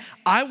saying,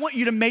 I want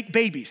you to make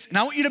babies, and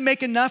I want you to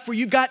make enough where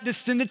you've got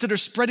descendants that are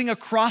spreading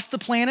across the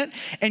planet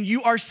and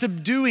you are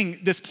subduing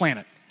this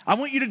planet. I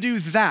want you to do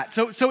that.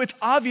 So it's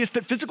obvious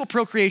that physical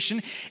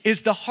procreation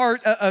is the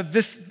heart of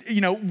this,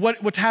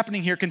 what's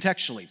happening here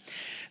contextually.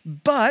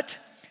 But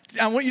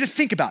I want you to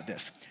think about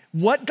this.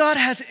 What God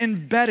has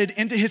embedded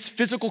into his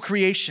physical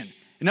creation,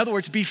 in other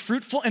words, be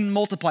fruitful and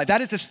multiply.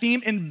 That is a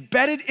theme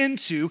embedded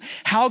into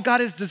how God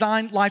has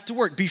designed life to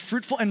work. Be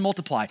fruitful and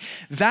multiply.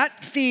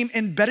 That theme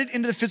embedded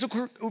into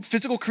the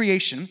physical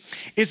creation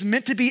is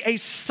meant to be a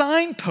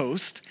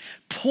signpost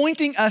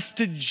pointing us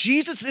to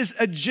Jesus'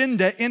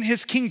 agenda in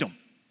his kingdom.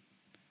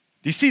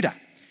 Do you see that?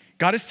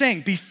 God is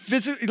saying, be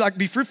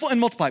fruitful and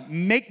multiply,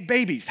 make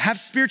babies, have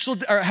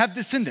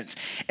descendants.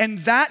 And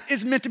that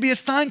is meant to be a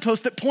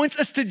signpost that points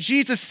us to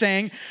Jesus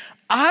saying,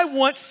 I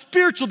want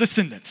spiritual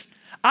descendants.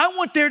 I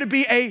want there to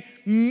be a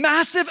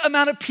massive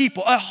amount of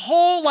people, a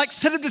whole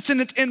set of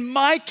descendants in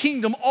my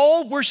kingdom,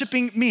 all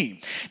worshiping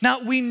me.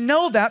 Now, we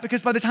know that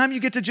because by the time you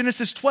get to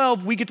Genesis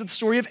 12, we get to the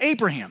story of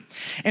Abraham.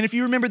 And if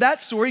you remember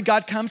that story,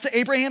 God comes to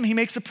Abraham, he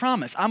makes a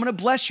promise. I'm gonna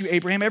bless you,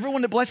 Abraham.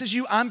 Everyone that blesses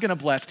you, I'm gonna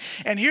bless.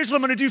 And here's what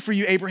I'm gonna do for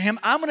you, Abraham.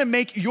 I'm gonna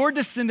make your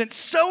descendants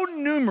so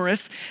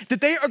numerous that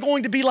they are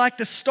going to be like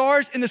the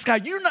stars in the sky.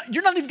 You're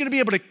not even gonna be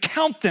able to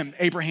count them,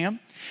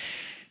 Abraham.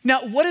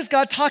 Now, what is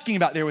God talking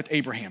about there with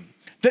Abraham?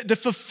 The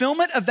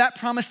fulfillment of that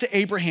promise to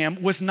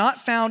Abraham was not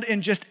found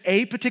in just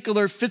a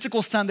particular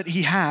physical son that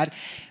he had.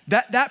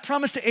 That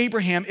promise to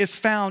Abraham is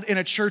found in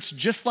a church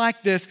just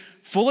like this,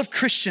 full of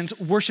Christians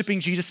worshiping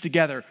Jesus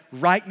together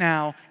right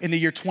now in the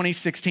year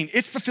 2016.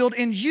 It's fulfilled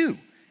in you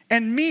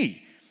and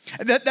me.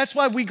 That's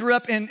why we grew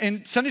up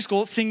in Sunday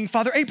school singing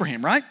Father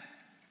Abraham, right?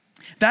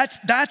 That's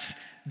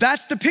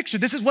the picture.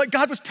 This is what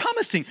God was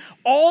promising.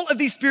 All of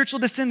these spiritual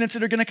descendants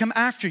that are gonna come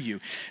after you.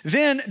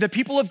 Then the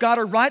people of God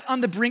are right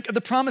on the brink of the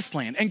promised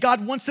land, and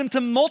God wants them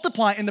to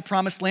multiply in the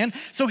promised land,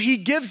 so he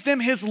gives them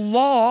his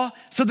law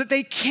so that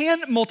they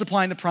can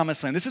multiply in the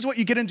promised land. This is what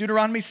you get in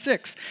Deuteronomy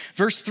 6,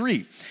 verse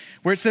 3.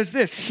 Where it says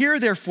this: hear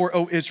therefore,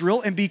 O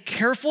Israel, and be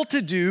careful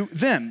to do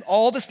them,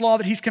 all this law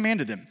that he's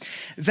commanded them,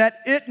 that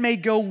it may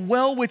go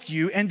well with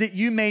you and that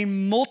you may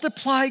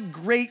multiply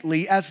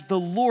greatly as the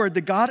Lord,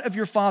 the God of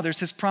your fathers,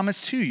 has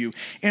promised to you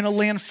in a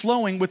land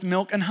flowing with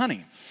milk and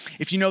honey.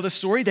 If you know the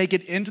story, they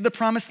get into the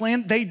promised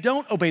land. They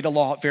don't obey the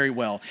law very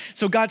well.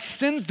 So God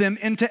sends them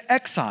into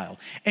exile.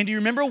 And do you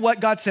remember what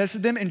God says to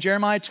them in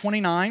Jeremiah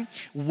 29?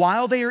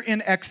 While they are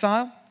in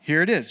exile,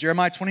 here it is,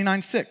 Jeremiah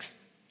 29:6.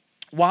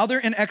 While they're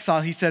in exile,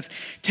 he says,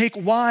 take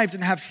wives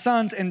and have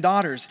sons and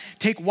daughters.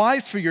 Take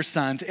wives for your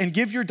sons and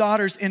give your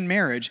daughters in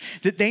marriage,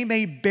 that they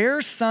may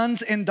bear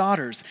sons and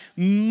daughters.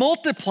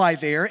 Multiply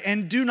there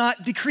and do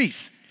not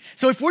decrease.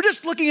 So if we're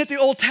just looking at the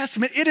Old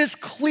Testament, it is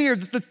clear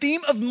that the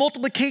theme of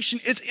multiplication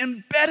is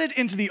embedded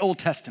into the Old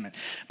Testament,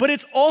 but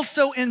it's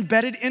also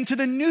embedded into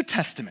the New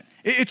Testament.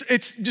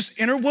 It's just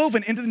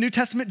interwoven into the New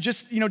Testament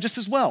just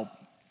as well.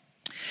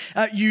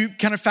 You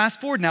kind of fast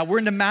forward now, we're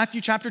into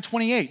Matthew chapter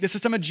 28. This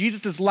is some of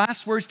Jesus'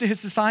 last words to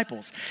his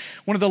disciples.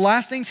 One of the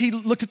last things he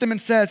looked at them and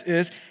says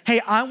is,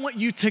 hey, I want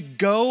you to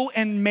go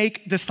and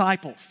make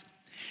disciples.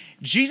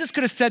 Jesus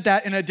could have said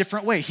that in a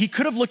different way. He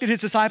could have looked at his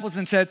disciples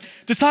and said,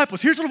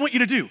 disciples, here's what I want you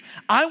to do.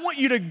 I want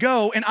you to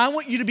go and I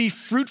want you to be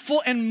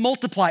fruitful and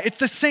multiply. It's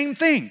the same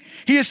thing.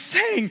 He is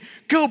saying,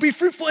 go be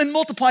fruitful and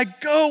multiply.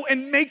 Go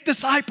and make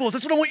disciples.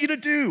 That's what I want you to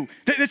do.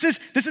 This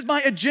is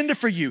my agenda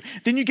for you.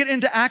 Then you get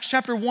into Acts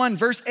chapter 1,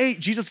 verse 8.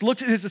 Jesus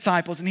looks at his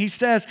disciples and he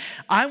says,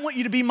 I want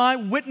you to be my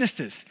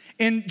witnesses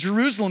in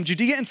Jerusalem,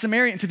 Judea and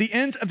Samaria, and to the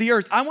ends of the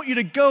earth. I want you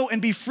to go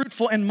and be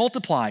fruitful and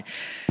multiply.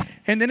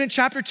 And then in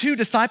chapter 2,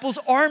 disciples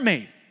are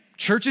made.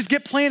 Churches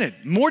get planted.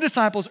 More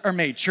disciples are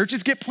made.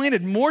 Churches get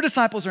planted. More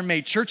disciples are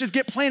made. Churches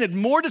get planted.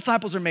 More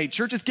disciples are made.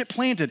 Churches get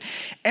planted.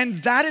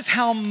 And that is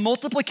how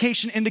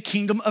multiplication in the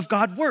kingdom of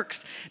God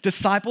works.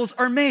 Disciples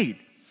are made.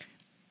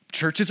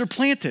 Churches are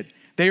planted.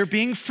 They are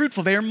being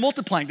fruitful. They are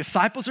multiplying.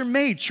 Disciples are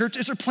made.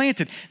 Churches are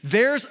planted.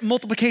 There's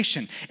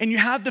multiplication. And you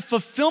have the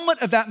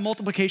fulfillment of that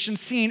multiplication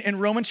seen in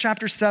Romans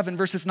chapter 7,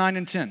 verses 9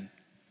 and 10.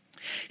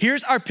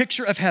 Here's our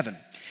picture of heaven.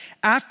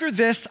 After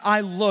this,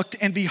 I looked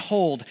and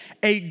behold,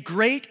 a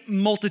great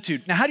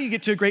multitude. Now, how do you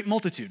get to a great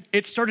multitude?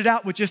 It started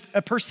out with just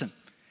a person.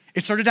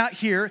 It started out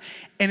here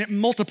and it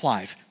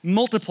multiplies,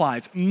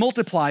 multiplies,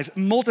 multiplies,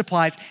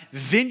 multiplies.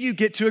 Then you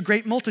get to a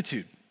great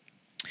multitude.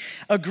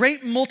 A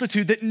great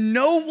multitude that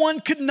no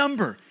one could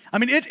number. I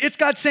mean, it's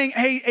God saying,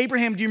 hey,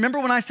 Abraham, do you remember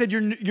when I said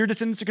your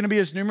descendants are gonna be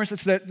as numerous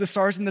as the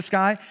stars in the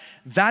sky?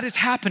 That is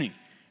happening.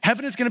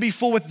 Heaven is gonna be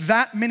full with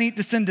that many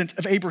descendants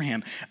of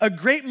Abraham. A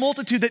great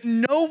multitude that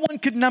no one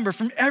could number,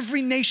 from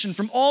every nation,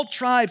 from all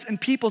tribes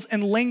and peoples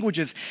and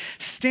languages,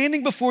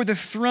 standing before the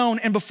throne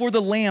and before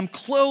the Lamb,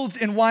 clothed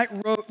in white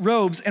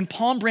robes and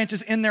palm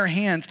branches in their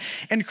hands,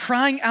 and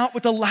crying out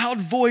with a loud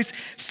voice,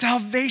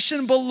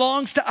 salvation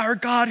belongs to our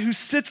God who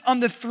sits on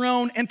the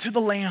throne and to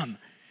the Lamb.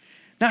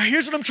 Now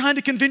here's what I'm trying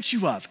to convince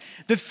you of.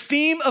 The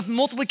theme of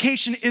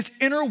multiplication is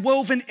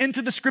interwoven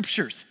into the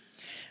scriptures.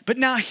 But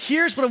now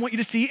here's what I want you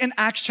to see in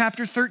Acts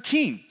chapter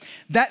 13.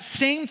 That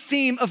same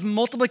theme of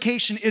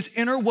multiplication is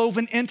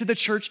interwoven into the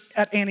church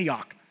at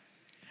Antioch.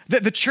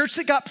 The church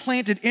that got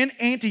planted in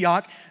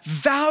Antioch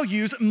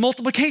values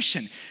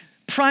multiplication,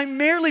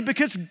 primarily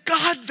because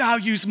God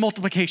values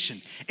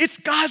multiplication. It's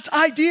God's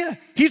idea.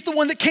 He's the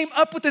one that came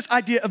up with this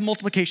idea of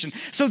multiplication.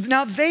 So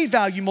now they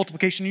value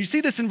multiplication. You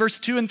see this in verse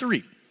 2 and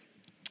 3.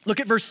 Look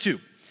at verse 2.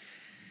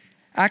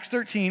 Acts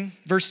 13,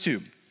 verse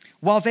 2.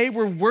 While they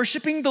were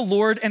worshiping the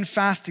Lord and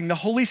fasting, the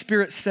Holy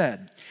Spirit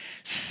said,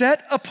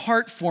 set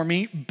apart for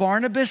me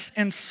Barnabas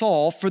and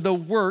Saul for the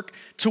work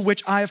to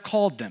which I have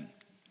called them.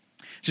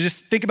 So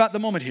just think about the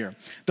moment here.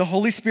 The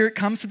Holy Spirit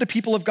comes to the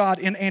people of God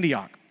in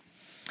Antioch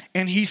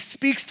and he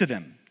speaks to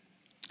them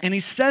and he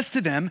says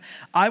to them,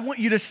 I want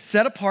you to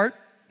set apart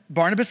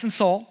Barnabas and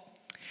Saul,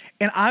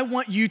 and I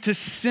want you to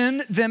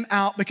send them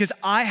out because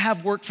I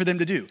have work for them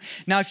to do.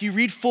 Now, if you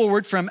read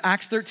forward from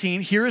Acts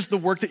 13, here is the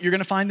work that you're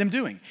gonna find them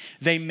doing.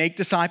 They make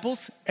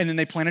disciples and then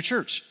they plant a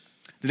church.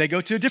 They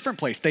go to a different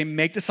place. They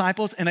make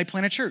disciples and they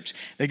plant a church.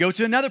 They go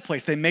to another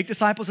place. They make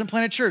disciples and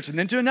plant a church, and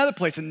then to another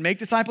place and make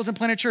disciples and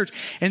plant a church.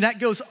 And that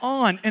goes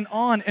on and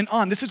on and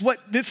on. This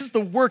is the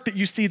work that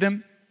you see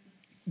them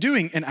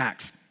doing in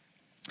Acts.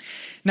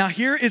 Now,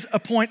 here is a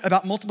point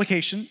about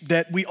multiplication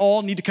that we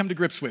all need to come to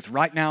grips with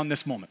right now in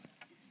this moment.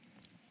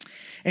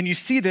 And you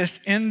see this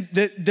in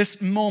this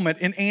moment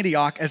in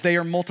Antioch as they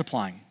are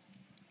multiplying.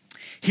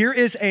 Here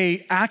is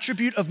an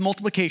attribute of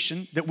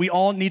multiplication that we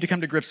all need to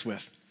come to grips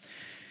with.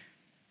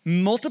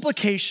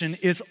 Multiplication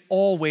is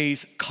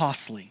always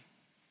costly.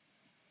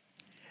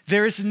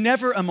 There is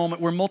never a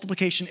moment where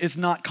multiplication is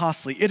not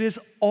costly. It is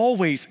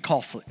always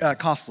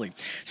costly.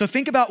 So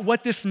think about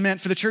what this meant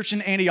for the church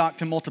in Antioch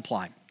to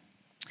multiply.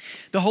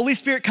 The Holy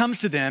Spirit comes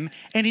to them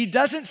and he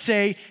doesn't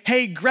say,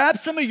 hey, grab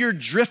some of your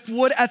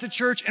driftwood as a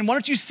church and why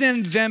don't you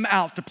send them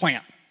out to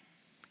plant?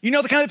 You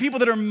know, the kind of people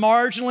that are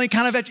marginally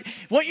kind of,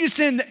 why don't you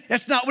send,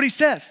 that's not what he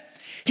says.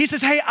 He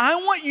says, hey, I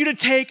want you to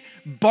take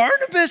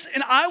Barnabas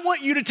and I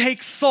want you to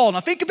take Saul.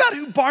 Now think about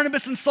who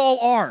Barnabas and Saul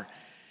are.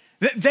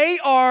 They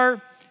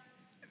are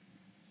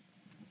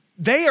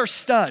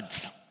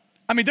studs.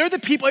 I mean, they're the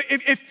people,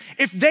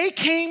 if they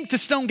came to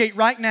Stonegate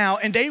right now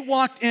and they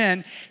walked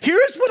in,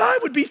 here's what I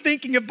would be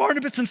thinking if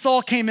Barnabas and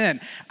Saul came in.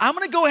 I'm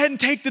gonna go ahead and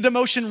take the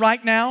demotion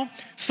right now.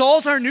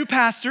 Saul's our new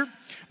pastor.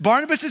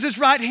 Barnabas is his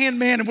right-hand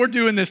man and we're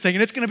doing this thing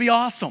and it's gonna be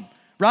awesome,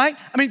 right?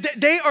 I mean,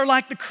 they are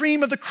like the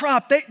cream of the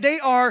crop. They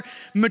are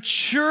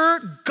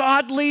mature,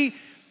 godly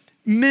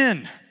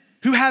men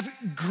who have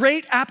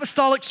great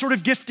apostolic sort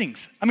of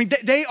giftings. I mean,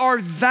 they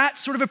are that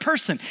sort of a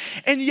person.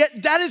 And yet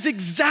that is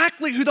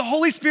exactly who the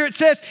Holy Spirit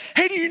says,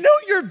 hey, do you know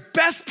your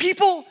best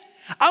people?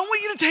 I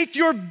want you to take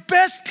your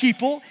best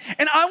people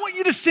and I want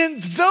you to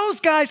send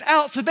those guys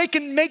out so they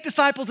can make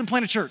disciples and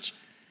plant a church.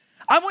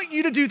 I want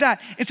you to do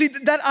that. And see,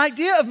 that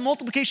idea of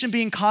multiplication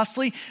being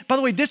costly, by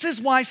the way, this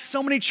is why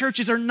so many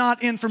churches are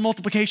not in for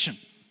multiplication,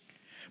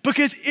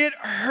 because it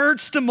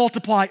hurts to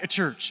multiply a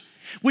church.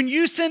 When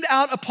you send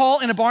out a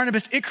Paul and a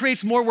Barnabas, it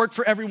creates more work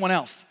for everyone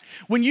else.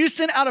 When you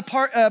send out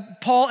a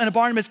Paul and a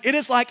Barnabas, it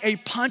is like a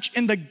punch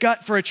in the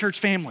gut for a church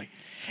family.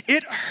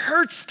 It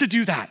hurts to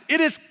do that. It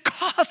is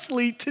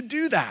costly to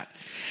do that.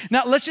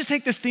 Now, let's just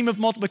take this theme of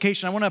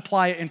multiplication. I want to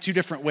apply it in two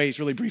different ways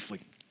really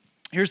briefly.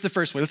 Here's the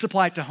first way. Let's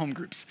apply it to home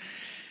groups.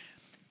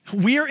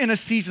 We are in a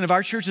season of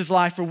our church's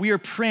life where we are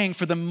praying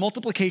for the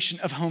multiplication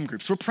of home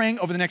groups. We're praying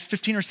over the next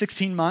 15 or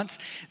 16 months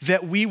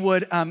that we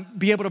would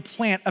be able to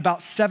plant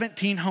about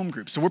 17 home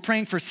groups. So we're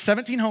praying for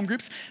 17 home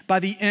groups by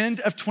the end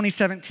of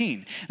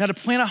 2017. Now, to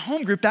plant a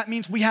home group, that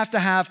means we have to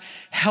have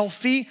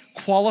healthy,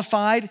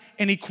 qualified,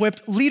 and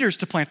equipped leaders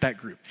to plant that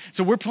group.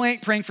 So we're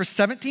praying for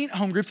 17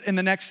 home groups in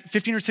the next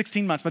 15 or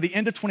 16 months by the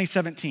end of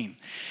 2017.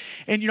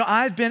 And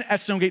I've been at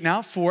Stonegate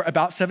now for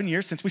about 7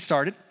 years since we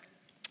started.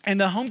 And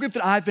the home group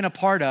that I've been a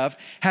part of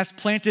has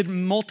planted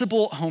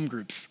multiple home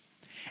groups.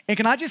 And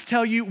can I just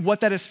tell you what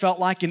that has felt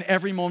like in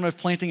every moment of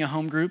planting a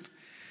home group?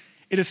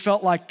 It has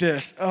felt like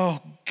this. Oh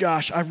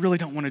gosh, I really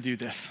don't want to do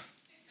this.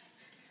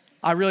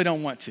 I really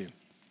don't want to.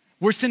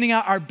 We're sending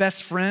out our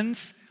best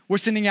friends. We're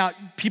sending out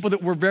people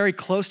that we're very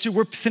close to.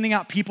 We're sending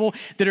out people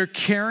that are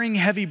carrying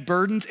heavy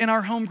burdens in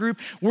our home group.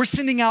 We're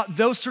sending out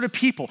those sort of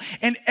people.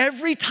 And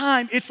every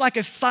time it's like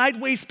a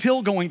sideways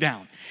pill going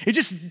down. It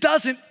just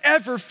doesn't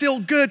ever feel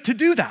good to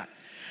do that.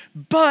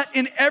 But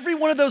in every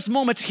one of those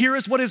moments, here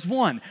is what is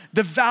won: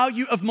 the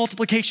value of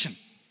multiplication.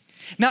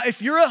 Now,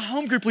 if you're a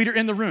home group leader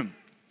in the room,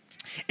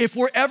 if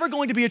we're ever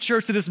going to be a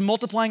church that is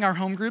multiplying our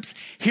home groups,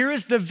 here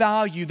is the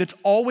value that's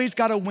always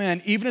got to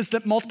win, even as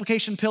the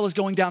multiplication pill is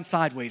going down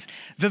sideways.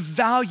 The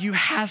value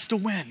has to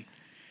win.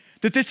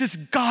 That this is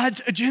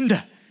God's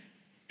agenda.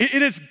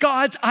 It is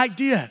God's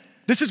idea.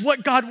 This is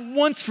what God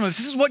wants from us.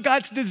 This is what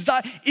God's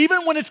desire.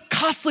 Even when it's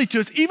costly to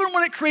us, even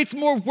when it creates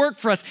more work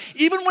for us,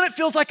 even when it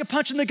feels like a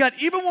punch in the gut,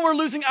 even when we're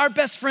losing our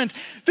best friends,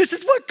 this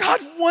is what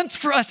God wants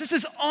for us. This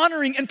is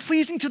honoring and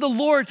pleasing to the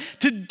Lord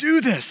to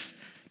do this,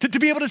 to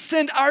be able to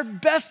send our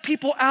best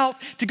people out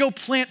to go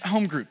plant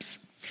home groups.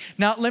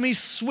 Now, let me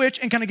switch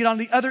and kind of get on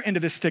the other end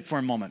of this stick for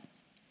a moment.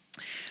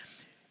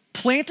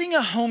 Planting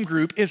a home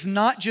group is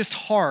not just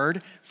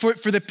hard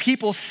for the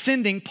people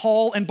sending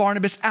Paul and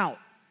Barnabas out.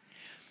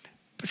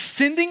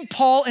 Sending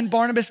Paul and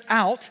Barnabas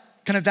out,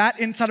 kind of that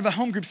inside of a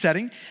home group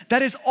setting,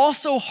 that is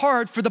also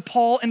hard for the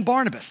Paul and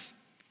Barnabas.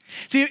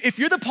 See, if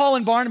you're the Paul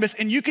and Barnabas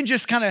and you can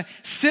just kind of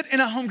sit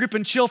in a home group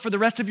and chill for the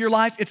rest of your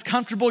life, it's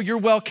comfortable, you're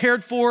well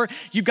cared for,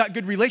 you've got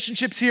good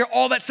relationships here,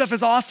 all that stuff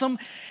is awesome.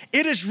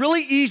 It is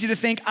really easy to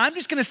think, I'm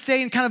just gonna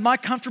stay in kind of my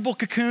comfortable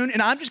cocoon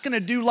and I'm just gonna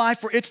do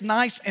life where it's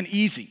nice and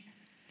easy.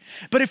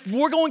 But if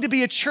we're going to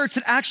be a church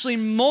that actually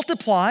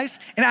multiplies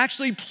and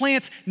actually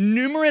plants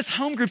numerous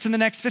home groups in the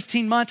next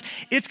 15 months,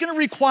 it's gonna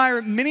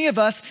require many of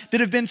us that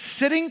have been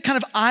sitting kind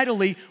of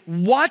idly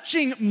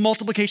watching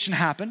multiplication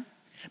happen,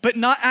 but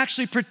not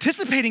actually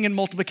participating in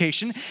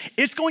multiplication.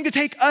 It's going to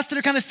take us that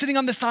are kind of sitting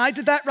on the sides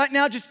of that right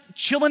now, just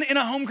chilling in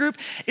a home group.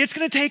 It's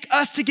gonna take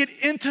us to get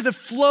into the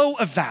flow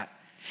of that.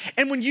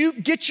 And when you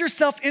get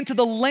yourself into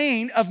the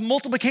lane of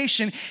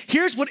multiplication,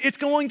 here's what it's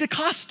going to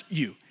cost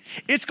you.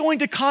 It's going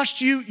to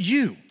cost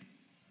you.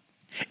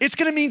 It's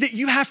gonna mean that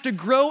you have to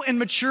grow and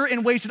mature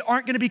in ways that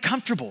aren't gonna be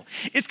comfortable.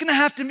 It's gonna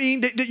have to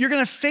mean that you're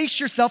gonna face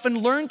yourself and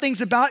learn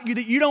things about you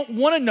that you don't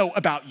wanna know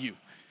about you.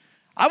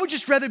 I would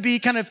just rather be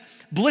kind of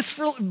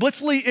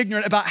blissfully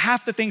ignorant about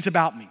half the things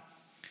about me.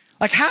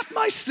 Like half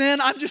my sin,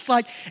 I'm just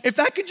like, if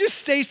that could just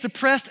stay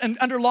suppressed and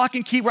under lock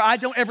and key where I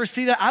don't ever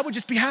see that, I would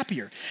just be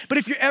happier. But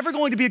if you're ever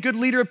going to be a good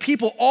leader of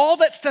people, all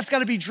that stuff's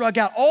gotta be drug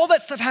out. All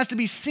that stuff has to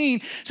be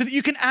seen so that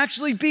you can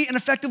actually be an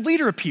effective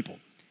leader of people.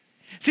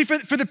 See,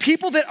 for the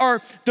people that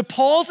are the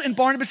Pauls and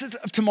Barnabases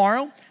of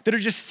tomorrow that are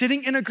just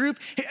sitting in a group,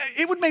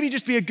 it would maybe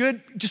just be a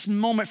good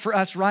moment for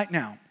us right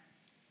now,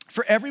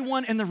 for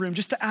everyone in the room,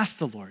 just to ask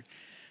the Lord,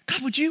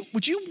 God, would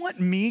you want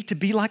me to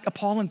be like a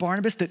Paul and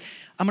Barnabas, that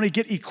I'm gonna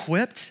get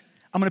equipped?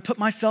 I'm gonna put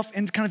myself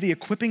in kind of the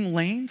equipping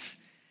lanes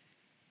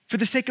for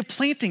the sake of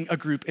planting a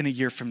group in a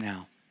year from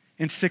now,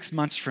 in 6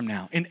 months from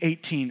now, in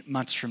 18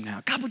 months from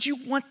now. God, would you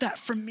want that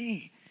from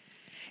me?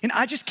 And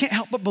I just can't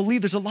help but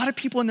believe there's a lot of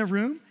people in the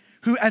room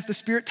who, as the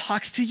Spirit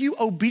talks to you,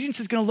 obedience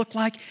is gonna look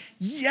like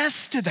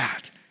yes to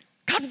that.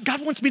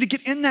 God wants me to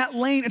get in that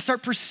lane and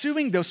start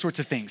pursuing those sorts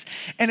of things.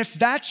 And if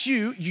that's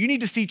you, you need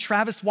to see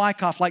Travis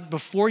Wyckoff like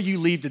before you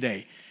leave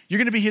today. You're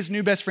gonna be his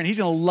new best friend. He's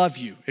gonna love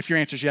you if your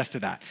answer is yes to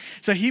that.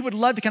 So he would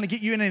love to kind of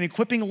get you in an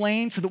equipping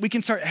lane so that we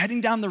can start heading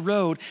down the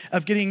road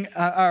of getting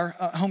our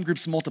home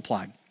groups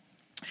multiplied.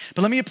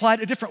 But let me apply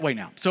it a different way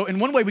now. So in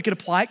one way we could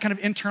apply it kind of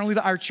internally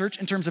to our church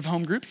in terms of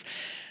home groups.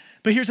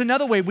 But here's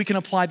another way we can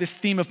apply this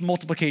theme of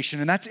multiplication,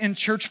 and that's in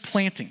church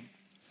planting.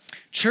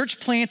 Church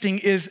planting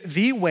is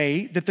the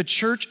way that the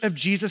Church of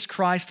Jesus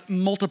Christ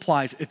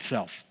multiplies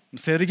itself. I'll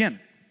say it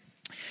again.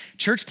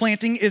 Church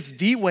planting is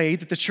the way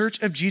that the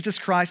Church of Jesus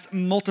Christ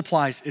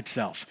multiplies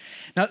itself.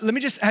 Now, let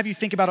me just have you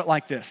think about it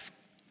like this.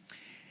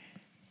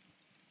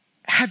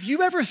 Have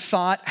you ever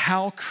thought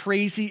how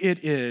crazy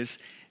it is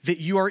that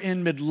you are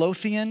in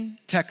Midlothian,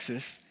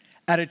 Texas,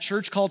 at a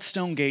church called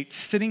Stonegate,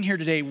 sitting here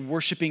today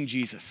worshiping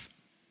Jesus?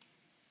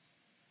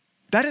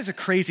 That is a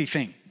crazy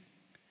thing.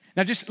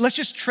 Now, let's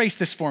just trace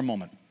this for a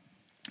moment.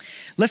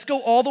 Let's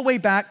go all the way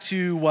back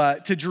to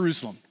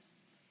Jerusalem.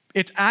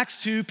 It's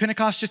Acts 2,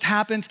 Pentecost just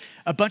happens.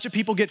 A bunch of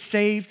people get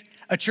saved.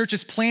 A church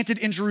is planted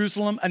in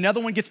Jerusalem.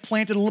 Another one gets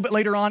planted a little bit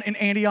later on in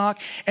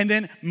Antioch. And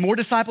then more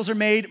disciples are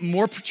made,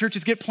 more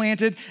churches get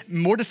planted,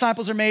 more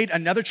disciples are made,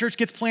 another church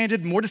gets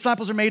planted, more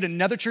disciples are made,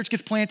 another church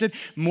gets planted,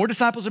 more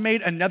disciples are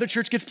made, another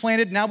church gets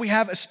planted. Now we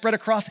have a spread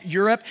across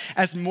Europe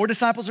as more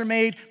disciples are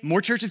made,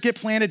 more churches get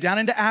planted down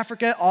into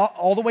Africa,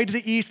 all the way to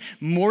the east.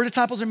 More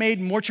disciples are made,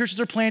 more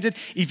churches are planted.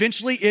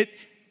 Eventually it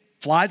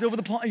flies over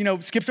the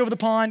pond, skips over the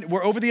pond.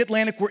 We're over the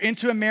Atlantic. We're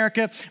into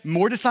America.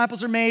 More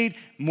disciples are made.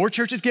 More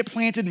churches get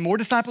planted. More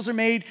disciples are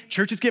made.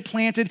 Churches get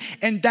planted.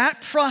 And that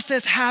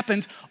process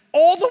happens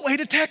all the way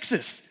to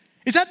Texas.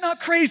 Is that not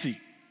crazy?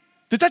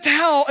 That's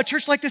how a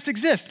church like this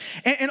exists.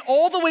 And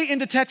all the way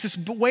into Texas,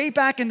 way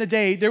back in the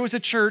day, there was a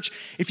church,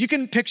 if you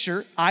can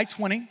picture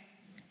I-20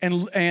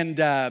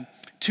 and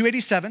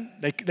 287,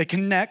 they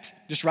connect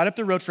just right up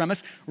the road from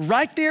us.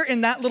 Right there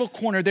in that little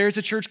corner, there's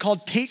a church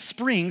called Tate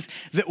Springs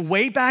that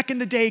way back in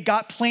the day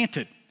got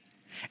planted.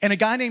 And a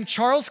guy named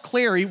Charles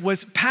Clary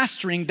was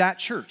pastoring that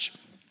church.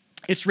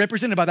 It's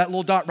represented by that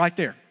little dot right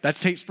there.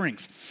 That's Tate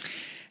Springs.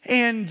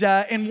 And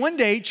one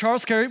day,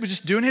 Charles Clary was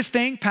just doing his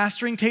thing,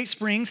 pastoring Tate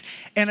Springs,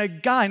 and a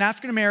guy, an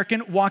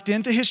African-American, walked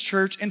into his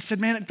church and said,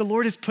 man, the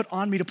Lord has put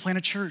on me to plant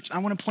a church. I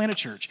want to plant a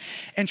church.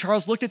 And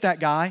Charles looked at that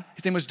guy,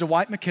 his name was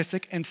Dwight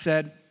McKissick, and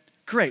said,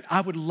 great,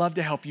 I would love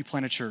to help you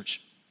plant a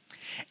church.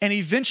 And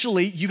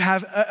eventually, you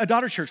have a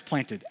daughter church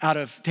planted out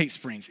of Tate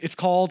Springs. It's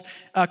called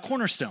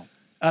Cornerstone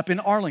up in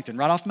Arlington,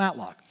 right off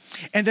Matlock.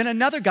 And then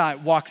another guy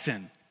walks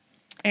in,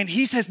 and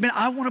he says, man,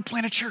 I want to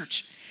plant a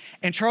church.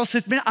 And Charles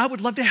says, man, I would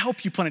love to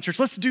help you plant a church.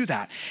 Let's do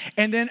that.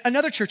 And then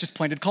another church is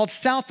planted called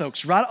South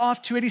Oaks, right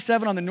off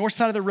 287 on the north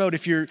side of the road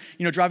if you're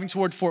driving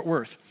toward Fort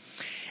Worth.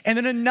 And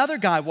then another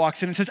guy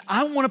walks in and says,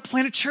 I want to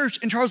plant a church.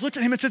 And Charles looked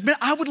at him and says, man,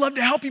 I would love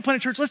to help you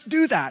plant a church. Let's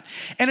do that.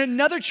 And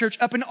another church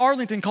up in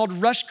Arlington called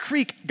Rush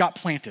Creek got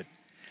planted.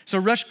 So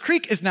Rush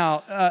Creek is now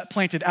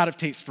planted out of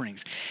Tate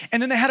Springs.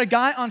 And then they had a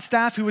guy on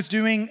staff who was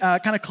doing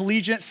kind of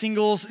collegiate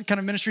singles kind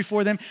of ministry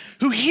for them,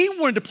 who he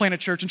wanted to plant a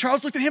church. And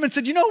Charles looked at him and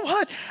said, you know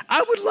what?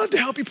 I would love to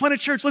help you plant a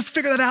church. Let's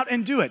figure that out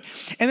and do it.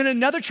 And then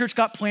another church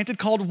got planted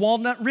called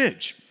Walnut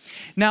Ridge.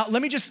 Now,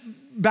 let me just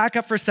back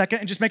up for a second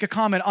and just make a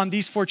comment on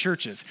these four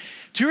churches.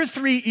 2 or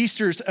 3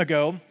 Easters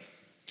ago,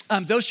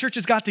 those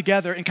churches got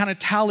together and kind of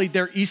tallied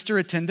their Easter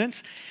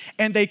attendance.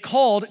 And they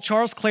called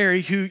Charles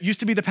Clary, who used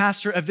to be the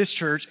pastor of this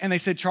church, and they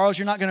said, Charles,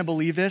 you're not going to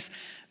believe this,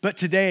 but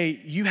today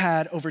you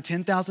had over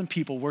 10,000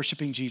 people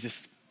worshiping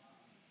Jesus.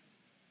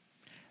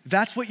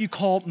 That's what you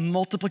call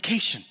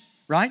multiplication,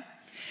 right?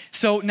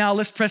 So now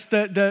let's press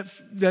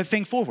the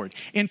thing forward.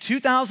 In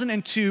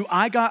 2002,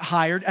 I got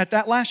hired at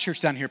that last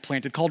church down here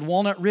planted called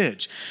Walnut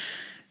Ridge.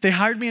 They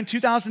hired me in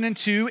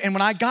 2002, and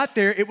when I got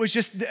there, it was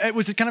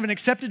kind of an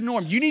accepted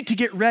norm. You need to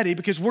get ready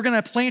because we're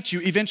gonna plant you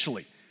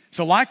eventually.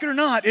 So like it or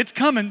not, it's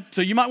coming,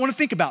 so you might wanna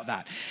think about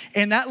that.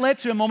 And that led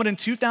to a moment in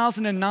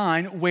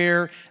 2009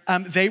 where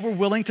they were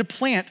willing to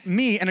plant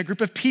me and a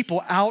group of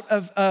people out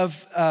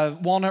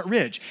of Walnut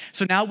Ridge.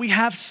 So now we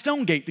have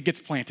Stonegate that gets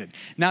planted.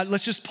 Now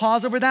let's just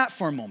pause over that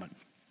for a moment.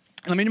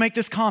 Let me make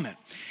this comment.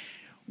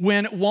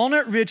 When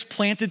Walnut Ridge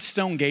planted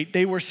Stonegate,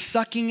 they were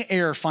sucking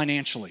air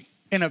financially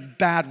in a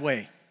bad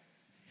way.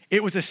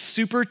 It was a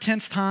super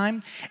tense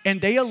time, and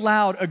they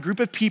allowed a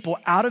group of people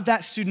out of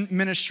that student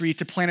ministry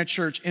to plant a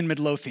church in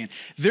Midlothian.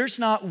 There's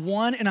not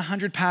 1 in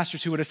 100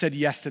 pastors who would have said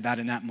yes to that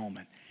in that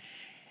moment.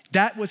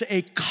 That was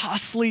a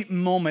costly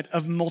moment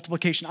of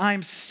multiplication. I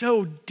am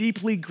so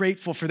deeply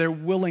grateful for their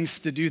willingness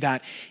to do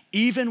that,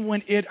 even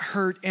when it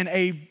hurt in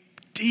a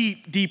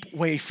deep, deep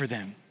way for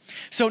them.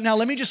 So now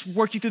let me just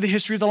work you through the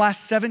history of the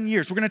last 7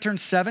 years. We're gonna turn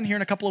 7 here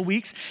in a couple of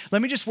weeks.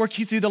 Let me just work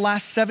you through the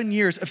last 7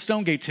 years of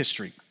Stonegate's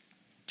history.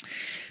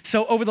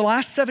 So over the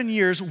last 7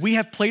 years, we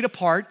have played a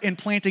part in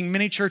planting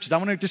many churches. I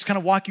want to just kind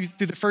of walk you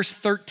through the first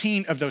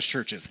 13 of those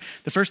churches.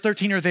 The first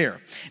 13 are there.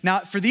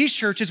 Now, for these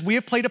churches, we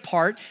have played a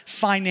part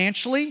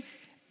financially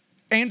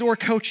and or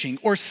coaching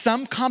or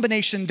some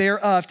combination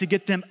thereof to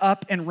get them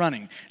up and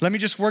running. Let me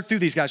just work through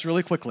these guys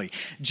really quickly.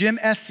 Jim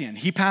Essien,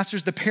 he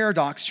pastors the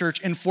Paradox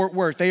Church in Fort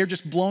Worth. They are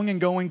just blowing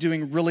and going,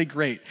 doing really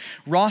great.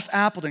 Ross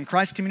Appleton,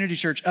 Christ Community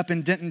Church up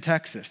in Denton,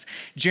 Texas.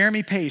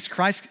 Jeremy Pace,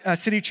 Christ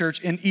City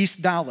Church in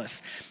East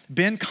Dallas.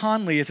 Ben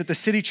Conley is at the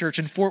City Church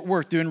in Fort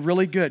Worth doing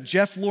really good.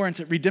 Jeff Lawrence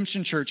at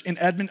Redemption Church in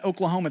Edmond,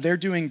 Oklahoma. They're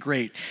doing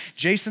great.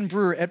 Jason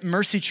Brewer at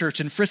Mercy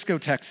Church in Frisco,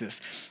 Texas.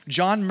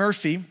 John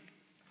Murphy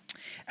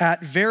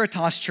at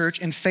Veritas Church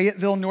in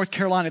Fayetteville, North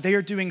Carolina. They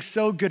are doing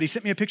so good. He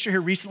sent me a picture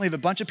here recently of a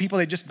bunch of people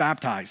they just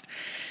baptized.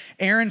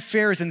 Aaron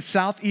Fair is in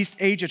Southeast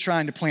Asia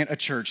trying to plant a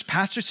church.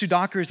 Pastor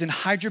Sudhakar is in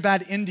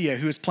Hyderabad, India,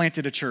 who has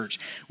planted a church.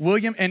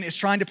 William and is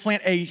trying to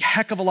plant a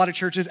heck of a lot of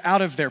churches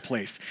out of their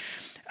place.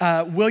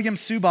 William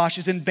Subash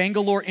is in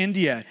Bangalore,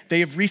 India.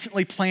 They have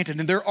recently planted,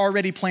 and they're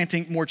already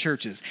planting more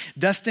churches.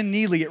 Dustin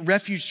Neely at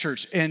Refuge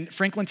Church in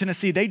Franklin,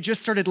 Tennessee. They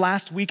just started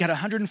last week, had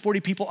 140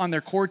 people on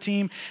their core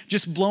team,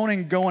 just blowing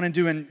and going and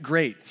doing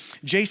great.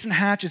 Jason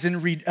Hatch is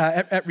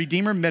at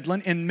Redeemer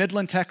Midland in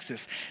Midland,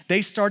 Texas.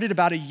 They started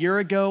about a year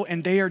ago,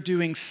 and they are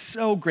doing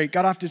so great.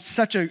 Got off to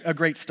such a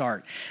great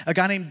start. A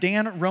guy named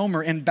Dan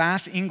Romer in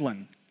Bath,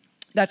 England.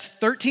 That's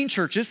 13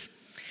 churches.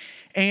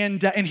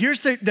 And here's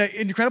the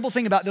incredible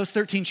thing about those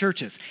 13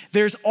 churches.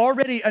 There's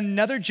already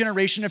another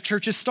generation of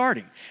churches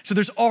starting. So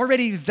there's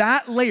already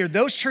that layer.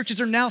 Those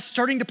churches are now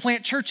starting to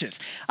plant churches.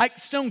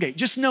 Stonegate,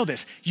 just know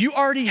this. You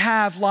already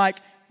have like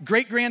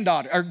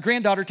great-granddaughter or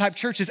granddaughter type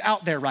churches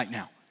out there right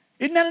now.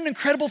 Isn't that an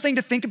incredible thing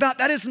to think about?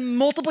 That is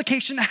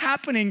multiplication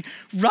happening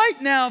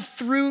right now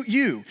through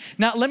you.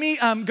 Now, let me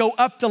go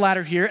up the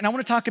ladder here, and I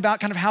want to talk about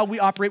kind of how we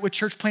operate with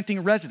church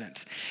planting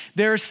residents.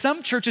 There are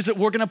some churches that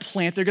we're going to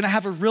plant. They're going to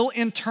have a real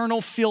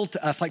internal feel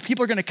to us. Like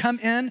people are going to come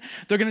in,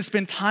 they're going to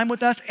spend time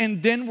with us,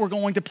 and then we're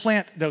going to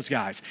plant those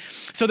guys.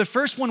 So the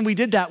first one we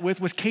did that with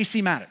was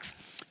Casey Maddox.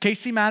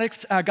 Casey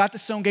Maddox got to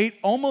Stonegate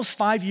almost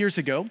 5 years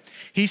ago.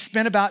 He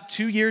spent about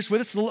 2 years with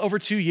us, a little over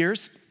 2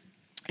 years.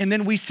 And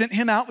then we sent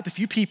him out with a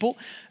few people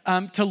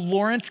to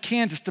Lawrence,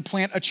 Kansas to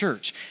plant a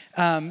church.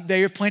 They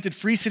have planted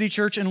Free City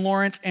Church in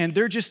Lawrence, and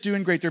they're just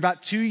doing great. They're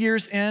about 2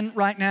 years in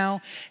right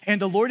now,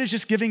 and the Lord is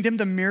just giving them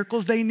the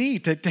miracles they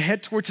need to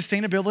head towards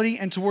sustainability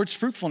and towards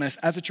fruitfulness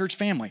as a church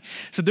family.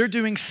 So they're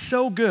doing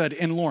so good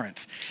in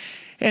Lawrence.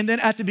 And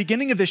then at the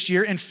beginning of this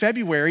year, in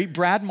February,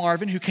 Brad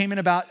Marvin, who came in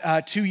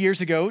about 2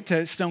 years ago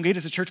to Stonegate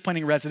as a church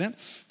planting resident,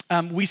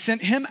 we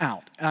sent him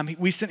out.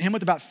 We sent him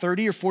with about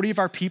 30 or 40 of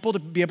our people to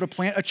be able to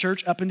plant a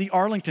church up in the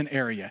Arlington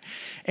area.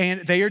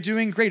 And they are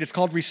doing great. It's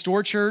called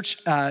Restore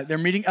Church. They're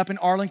meeting up in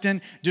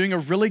Arlington, doing a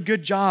really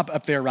good job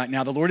up there right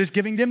now. The Lord is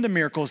giving them the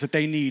miracles that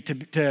they need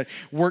to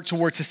work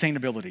towards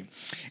sustainability.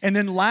 And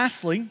then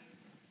lastly,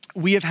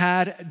 we have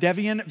had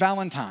Devian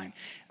Valentine.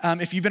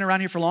 If you've been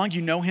around here for long,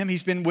 you know him.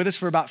 He's been with us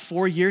for about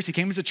 4 years. He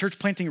came as a church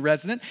planting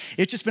resident.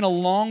 It's just been a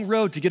long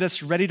road to get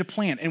us ready to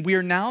plant. And we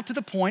are now to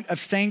the point of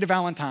saying to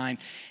Valentine,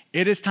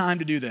 it is time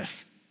to do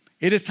this.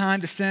 It is time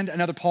to send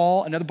another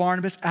Paul, another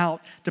Barnabas out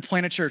to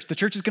plant a church. The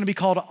church is going to be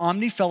called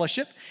Omni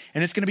Fellowship,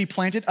 and it's going to be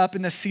planted up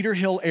in the Cedar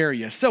Hill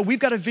area. So we've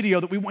got a video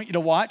that we want you to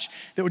watch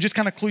that will just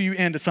kind of clue you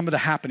into some of the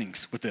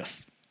happenings with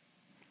this.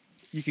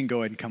 You can go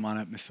ahead and come on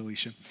up, Miss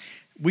Alicia.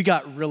 We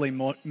got really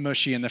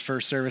mushy in the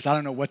first service. I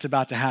don't know what's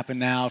about to happen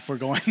now, if we're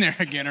going there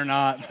again or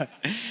not.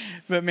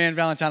 But man,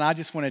 Valentine, I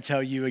just want to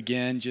tell you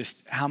again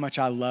just how much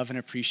I love and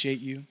appreciate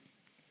you,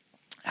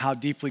 how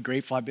deeply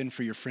grateful I've been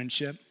for your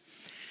friendship.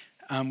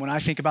 When I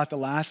think about the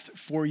last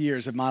 4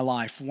 years of my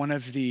life, one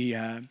of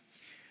the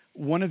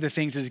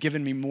things that has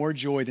given me more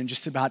joy than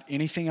just about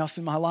anything else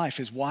in my life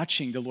is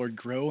watching the Lord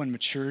grow and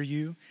mature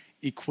you,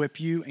 equip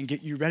you, and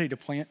get you ready to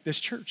plant this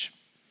church.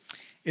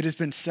 It has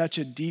been such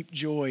a deep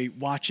joy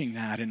watching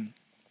that. And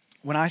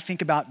when I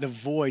think about the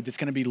void that's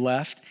going to be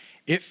left,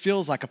 it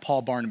feels like a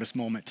Paul Barnabas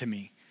moment to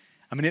me.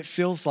 I mean, it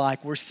feels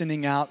like we're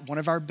sending out one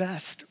of our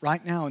best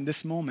right now in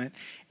this moment,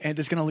 and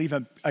it's going to leave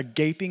a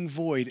gaping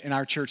void in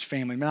our church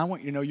family. Man, I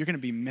want you to know you're going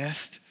to be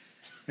missed,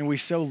 and we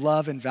so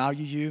love and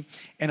value you.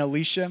 And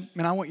Alicia,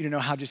 man, I want you to know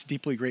how just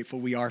deeply grateful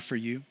we are for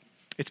you.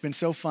 It's been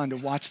so fun to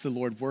watch the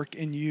Lord work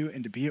in you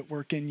and to be at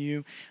work in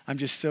you. I'm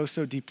just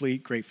so deeply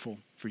grateful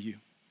for you.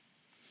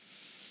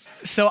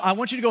 So I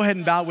want you to go ahead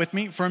and bow with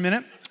me for a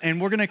minute, and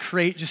we're going to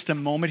create just a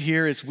moment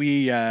here as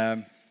we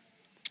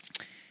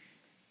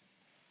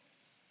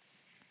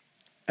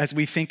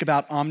think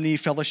about Omni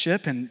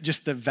Fellowship and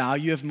just the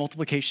value of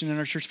multiplication in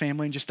our church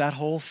family and just that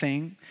whole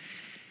thing.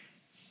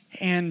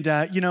 And,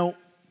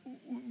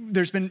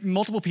 there's been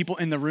multiple people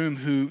in the room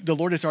who the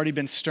Lord has already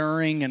been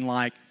stirring, and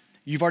like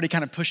you've already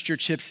kind of pushed your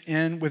chips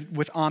in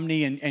with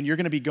Omni, and you're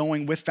going to be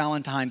going with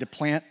Valentine to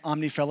plant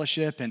Omni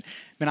Fellowship. And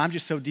man, I'm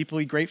just so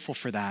deeply grateful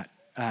for that.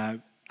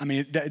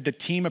 The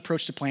team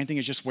approach to planting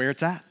is just where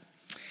it's at.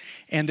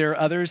 And there are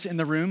others in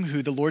the room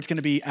who the Lord's going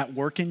to be at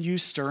work in you,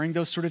 stirring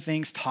those sort of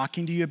things,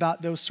 talking to you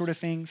about those sort of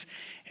things.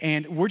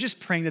 And we're just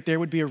praying that there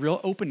would be a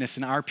real openness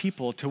in our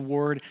people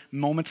toward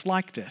moments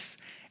like this,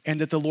 and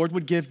that the Lord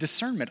would give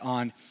discernment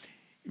on,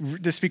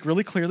 to speak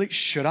really clearly,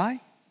 should I?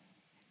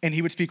 And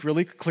he would speak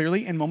really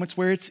clearly in moments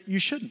where it's, you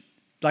shouldn't.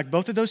 Like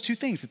both of those two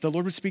things, that the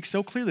Lord would speak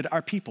so clearly to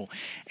our people,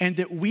 and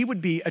that we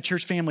would be a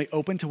church family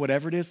open to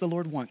whatever it is the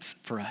Lord wants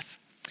for us.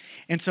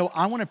 And so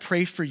I want to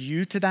pray for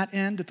you to that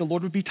end, that the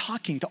Lord would be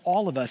talking to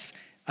all of us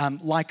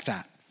like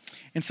that.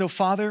 And so,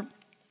 Father,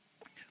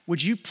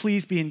 would you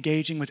please be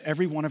engaging with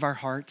every one of our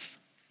hearts?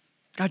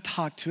 God,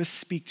 talk to us,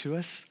 speak to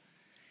us.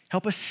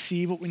 Help us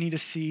see what we need to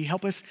see.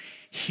 Help us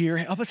hear.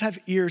 Help us have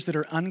ears that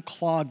are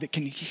unclogged, that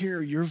can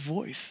hear your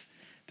voice,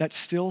 that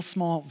still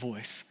small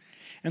voice.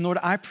 And Lord,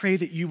 I pray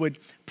that you would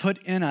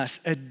put in us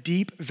a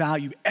deep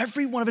value,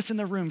 every one of us in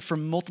the room, for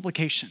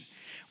multiplication.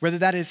 Whether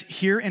that is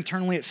here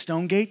internally at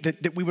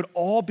Stonegate, that we would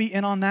all be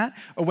in on that,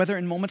 or whether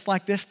in moments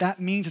like this, that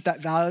means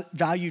that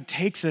value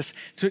takes us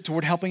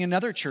toward helping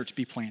another church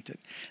be planted.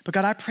 But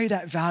God, I pray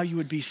that value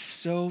would be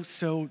so,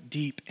 so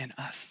deep in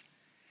us.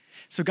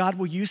 So God,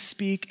 will you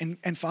speak?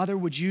 And Father,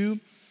 would you,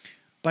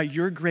 by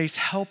your grace,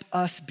 help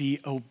us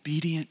be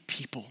obedient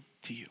people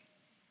to you?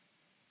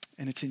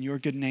 And it's in your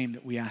good name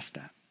that we ask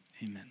that.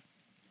 Amen.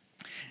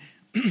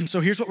 So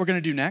here's what we're going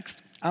to do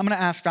next. I'm going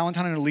to ask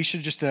Valentine and Alicia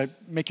just to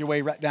make your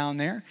way right down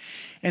there.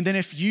 And then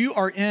if you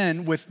are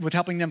in with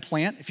helping them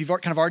plant, if you've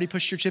kind of already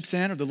pushed your chips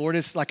in or the Lord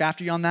is like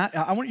after you on that,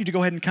 I want you to go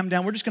ahead and come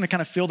down. We're just going to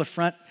kind of fill the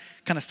front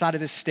kind of side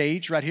of this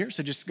stage right here.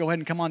 So just go ahead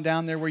and come on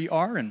down there where you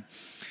are, and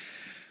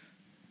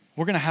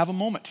we're going to have a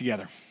moment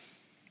together.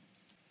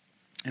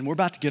 And we're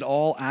about to get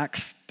all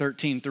Acts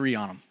 13:3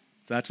 on them.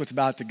 So that's what's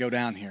about to go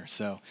down here.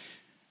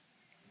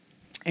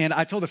 And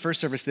I told the first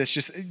service this,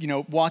 just,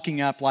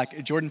 walking up,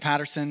 like Jordan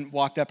Patterson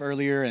walked up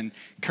earlier and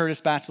Curtis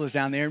Batchelor is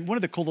down there. And one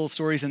of the cool little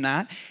stories in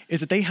that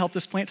is that they helped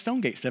us plant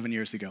Stonegate 7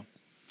 years ago.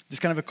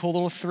 Just kind of a cool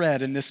little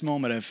thread in this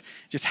moment of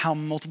just how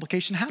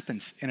multiplication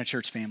happens in a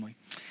church family.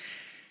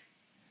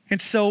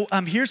 And so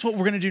here's what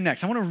we're going to do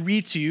next. I want to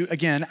read to you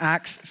again,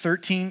 Acts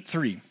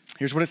 13:3.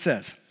 Here's what it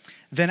says.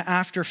 Then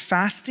after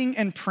fasting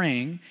and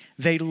praying,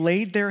 they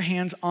laid their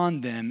hands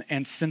on them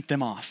and sent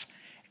them off.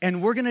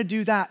 And we're going to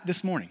do that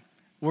this morning.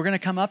 We're going to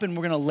come up and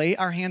we're going to lay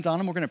our hands on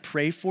them. We're going to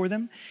pray for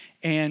them.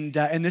 And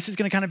this is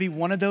going to kind of be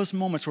one of those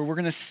moments where we're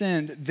going to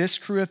send this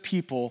crew of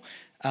people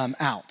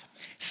out.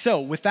 So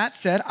with that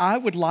said, I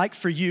would like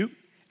for you,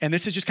 and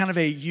this is just kind of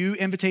a you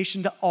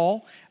invitation to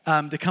all,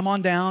 to come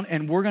on down,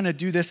 and we're going to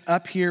do this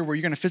up here where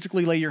you're going to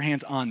physically lay your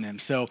hands on them.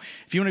 So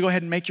if you want to go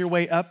ahead and make your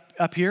way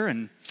up here,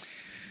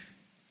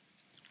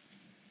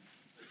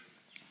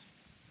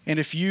 and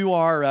if you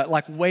are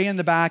like way in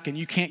the back and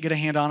you can't get a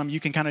hand on them,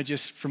 you can kind of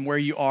just from where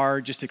you are,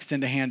 just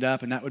extend a hand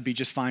up, and that would be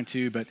just fine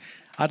too. But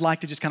I'd like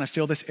to just kind of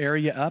fill this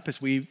area up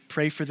as we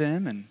pray for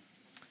them. And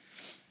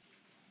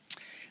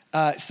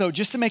so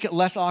just to make it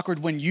less awkward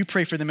when you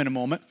pray for them in a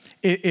moment,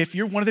 if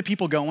you're one of the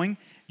people going,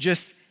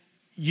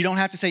 you don't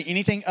have to say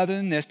anything other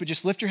than this, but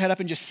just lift your head up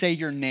and just say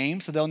your name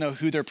so they'll know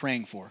who they're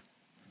praying for.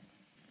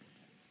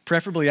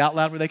 Preferably out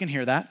loud where they can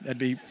hear that. That'd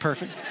be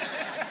perfect.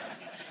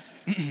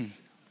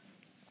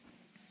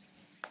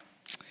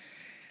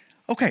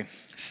 Okay,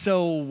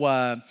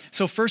 so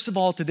first of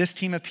all, to this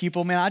team of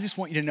people, man, I just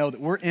want you to know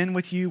that we're in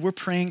with you. We're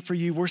praying for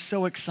you. We're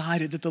so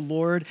excited that the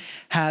Lord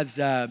has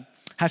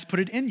put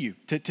it in you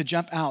to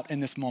jump out in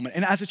this moment.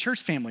 And as a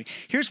church family,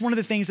 here's one of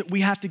the things that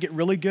we have to get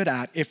really good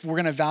at if we're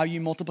going to value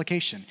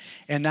multiplication,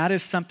 and that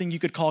is something you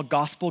could call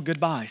gospel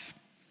goodbyes.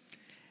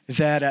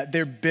 That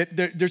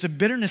there's a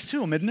bitterness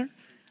to them, isn't there?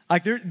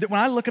 Like when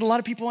I look at a lot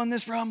of people in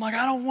this room, I'm like,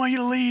 I don't want you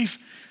to leave.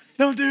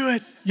 Don't do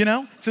it,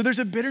 So there's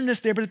a bitterness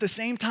there, but at the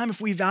same time,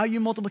 if we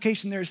value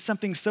multiplication, there is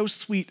something so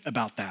sweet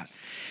about that.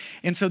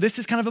 And so this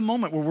is kind of a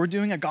moment where we're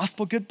doing a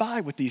gospel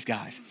goodbye with these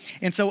guys.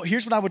 And so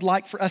here's what I would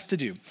like for us to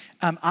do.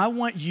 I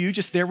want you,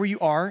 just there where you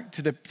are,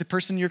 to the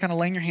person you're kind of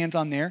laying your hands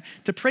on there,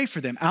 to pray for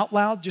them out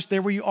loud, just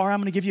there where you are. I'm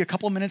going to give you a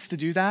couple of minutes to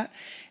do that,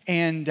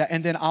 and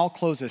then I'll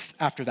close us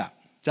after that.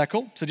 Is that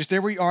cool? So just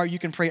there where you are, you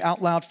can pray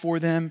out loud for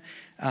them,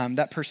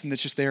 that person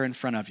that's just there in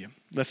front of you.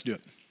 Let's do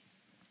it.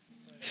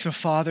 So,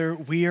 Father,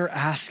 we are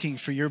asking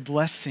for your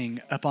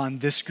blessing upon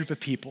this group of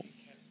people.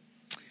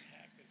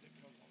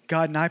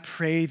 God, and I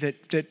pray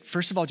that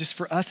first of all, just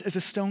for us as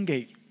a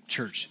Stonegate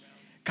church,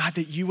 God,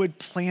 that you would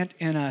plant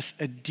in us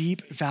a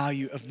deep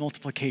value of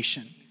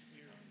multiplication.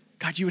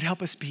 God, you would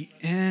help us be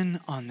in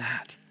on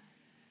that.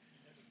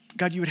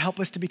 God, you would help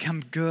us to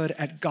become good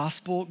at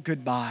gospel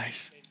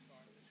goodbyes.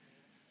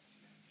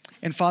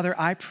 And Father,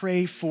 I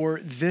pray for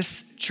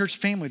this church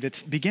family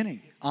that's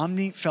beginning,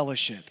 Omni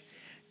Fellowship.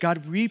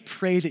 God, we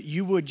pray that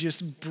you would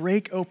just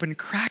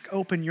crack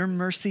open your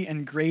mercy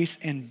and grace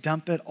and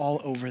dump it all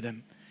over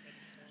them.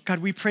 God,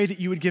 we pray that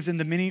you would give them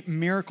the many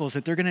miracles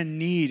that they're going to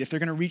need if they're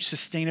going to reach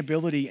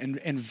sustainability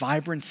and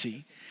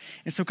vibrancy.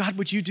 And so, God,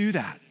 would you do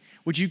that?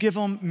 Would you give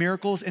them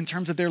miracles in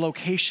terms of their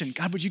location?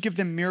 God, would you give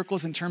them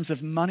miracles in terms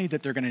of money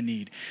that they're going to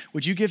need?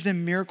 Would you give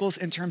them miracles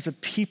in terms of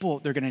people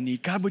they're going to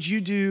need? God, would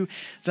you do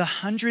the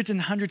hundreds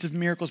and hundreds of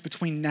miracles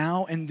between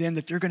now and then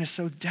that they're going to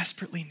so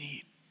desperately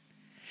need?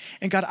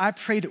 And God, I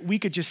pray that we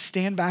could just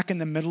stand back in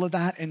the middle of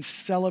that and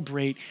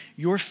celebrate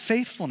your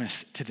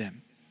faithfulness to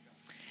them.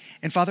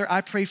 And Father,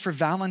 I pray for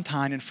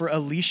Valentine and for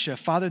Alicia,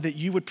 Father, that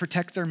you would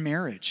protect their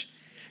marriage.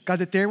 God,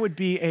 that there would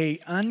be a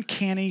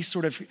uncanny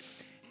sort of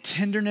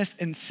tenderness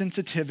and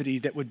sensitivity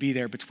that would be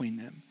there between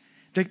them,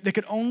 that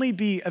could only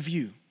be of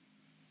you.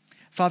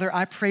 Father,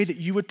 I pray that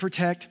you would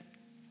protect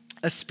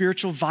a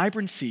spiritual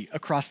vibrancy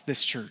across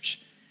this church.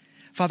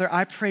 Father,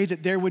 I pray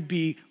that there would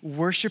be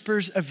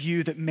worshipers of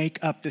you that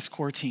make up this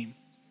core team.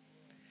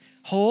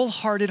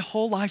 Wholehearted,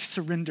 whole life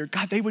surrender.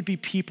 God, they would be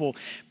people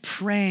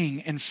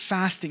praying and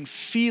fasting,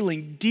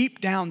 feeling deep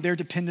down their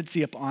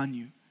dependency upon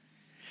you.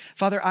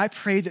 Father, I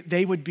pray that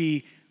they would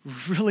be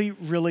really,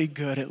 really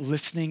good at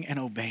listening and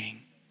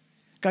obeying.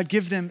 God,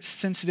 give them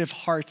sensitive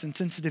hearts and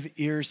sensitive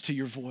ears to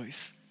your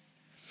voice.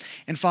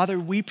 And Father,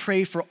 we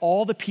pray for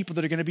all the people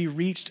that are going to be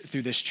reached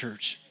through this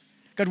church.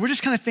 God, we're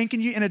just kind of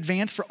thanking you in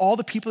advance for all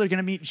the people that are going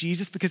to meet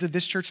Jesus because of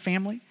this church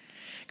family.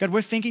 God,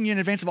 we're thanking you in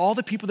advance of all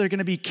the people that are going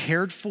to be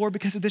cared for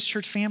because of this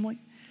church family.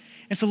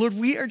 And so, Lord,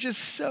 we are just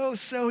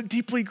so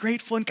deeply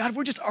grateful. And God,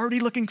 we're just already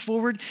looking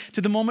forward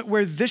to the moment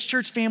where this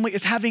church family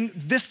is having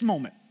this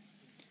moment,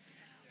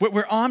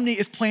 where Omni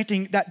is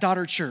planting that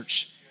daughter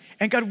church.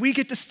 And God, we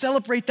get to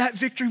celebrate that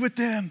victory with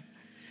them.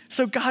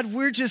 So God,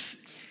 we're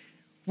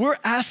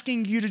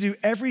asking you to do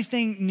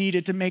everything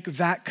needed to make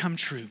that come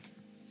true.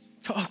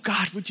 So, oh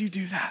God, would you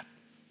do that?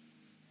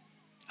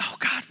 Oh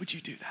God, would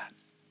you do that?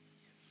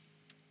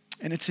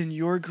 And it's in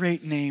your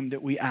great name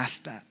that we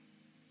ask that.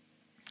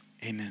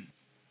 Amen.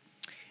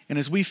 And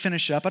as we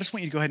finish up, I just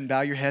want you to go ahead and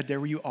bow your head there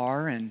where you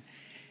are. And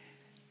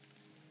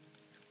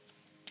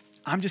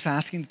I'm just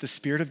asking that the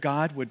Spirit of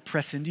God would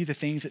press into you the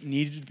things that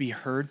needed to be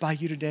heard by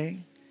you today,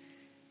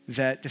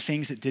 that the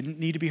things that didn't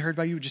need to be heard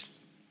by you would just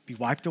be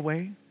wiped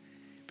away.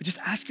 But just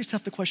ask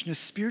yourself the question, is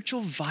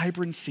spiritual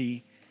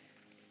vibrancy,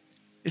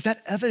 is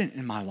that evident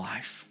in my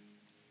life?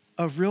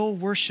 A real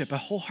worship, a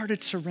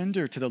wholehearted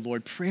surrender to the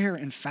Lord, prayer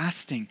and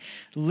fasting,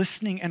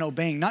 listening and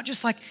obeying, not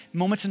just like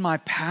moments in my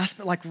past,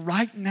 but like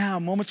right now,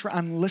 moments where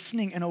I'm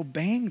listening and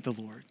obeying the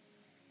Lord.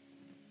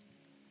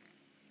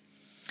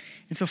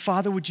 And so,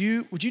 Father, would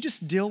you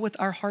just deal with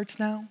our hearts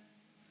now?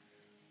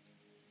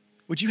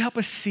 Would you help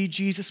us see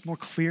Jesus more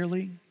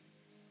clearly?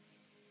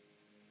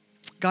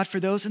 God, for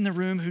those in the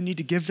room who need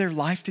to give their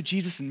life to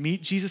Jesus and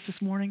meet Jesus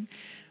this morning,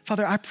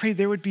 Father, I pray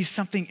there would be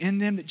something in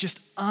them that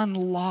just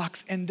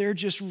unlocks and they're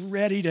just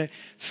ready to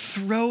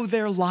throw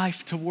their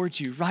life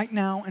towards you right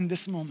now in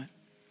this moment.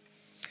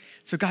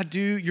 So God, do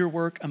your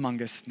work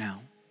among us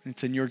now.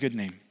 It's in your good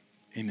name.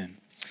 Amen.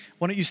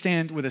 Why don't you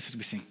stand with us as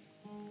we sing?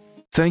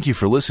 Thank you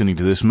for listening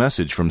to this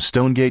message from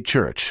Stonegate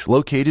Church,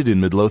 located in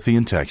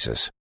Midlothian,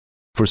 Texas.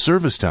 For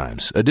service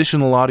times,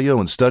 additional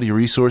audio and study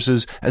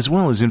resources, as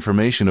well as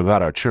information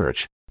about our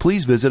church,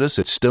 please visit us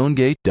at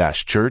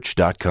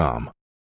stonegate-church.com.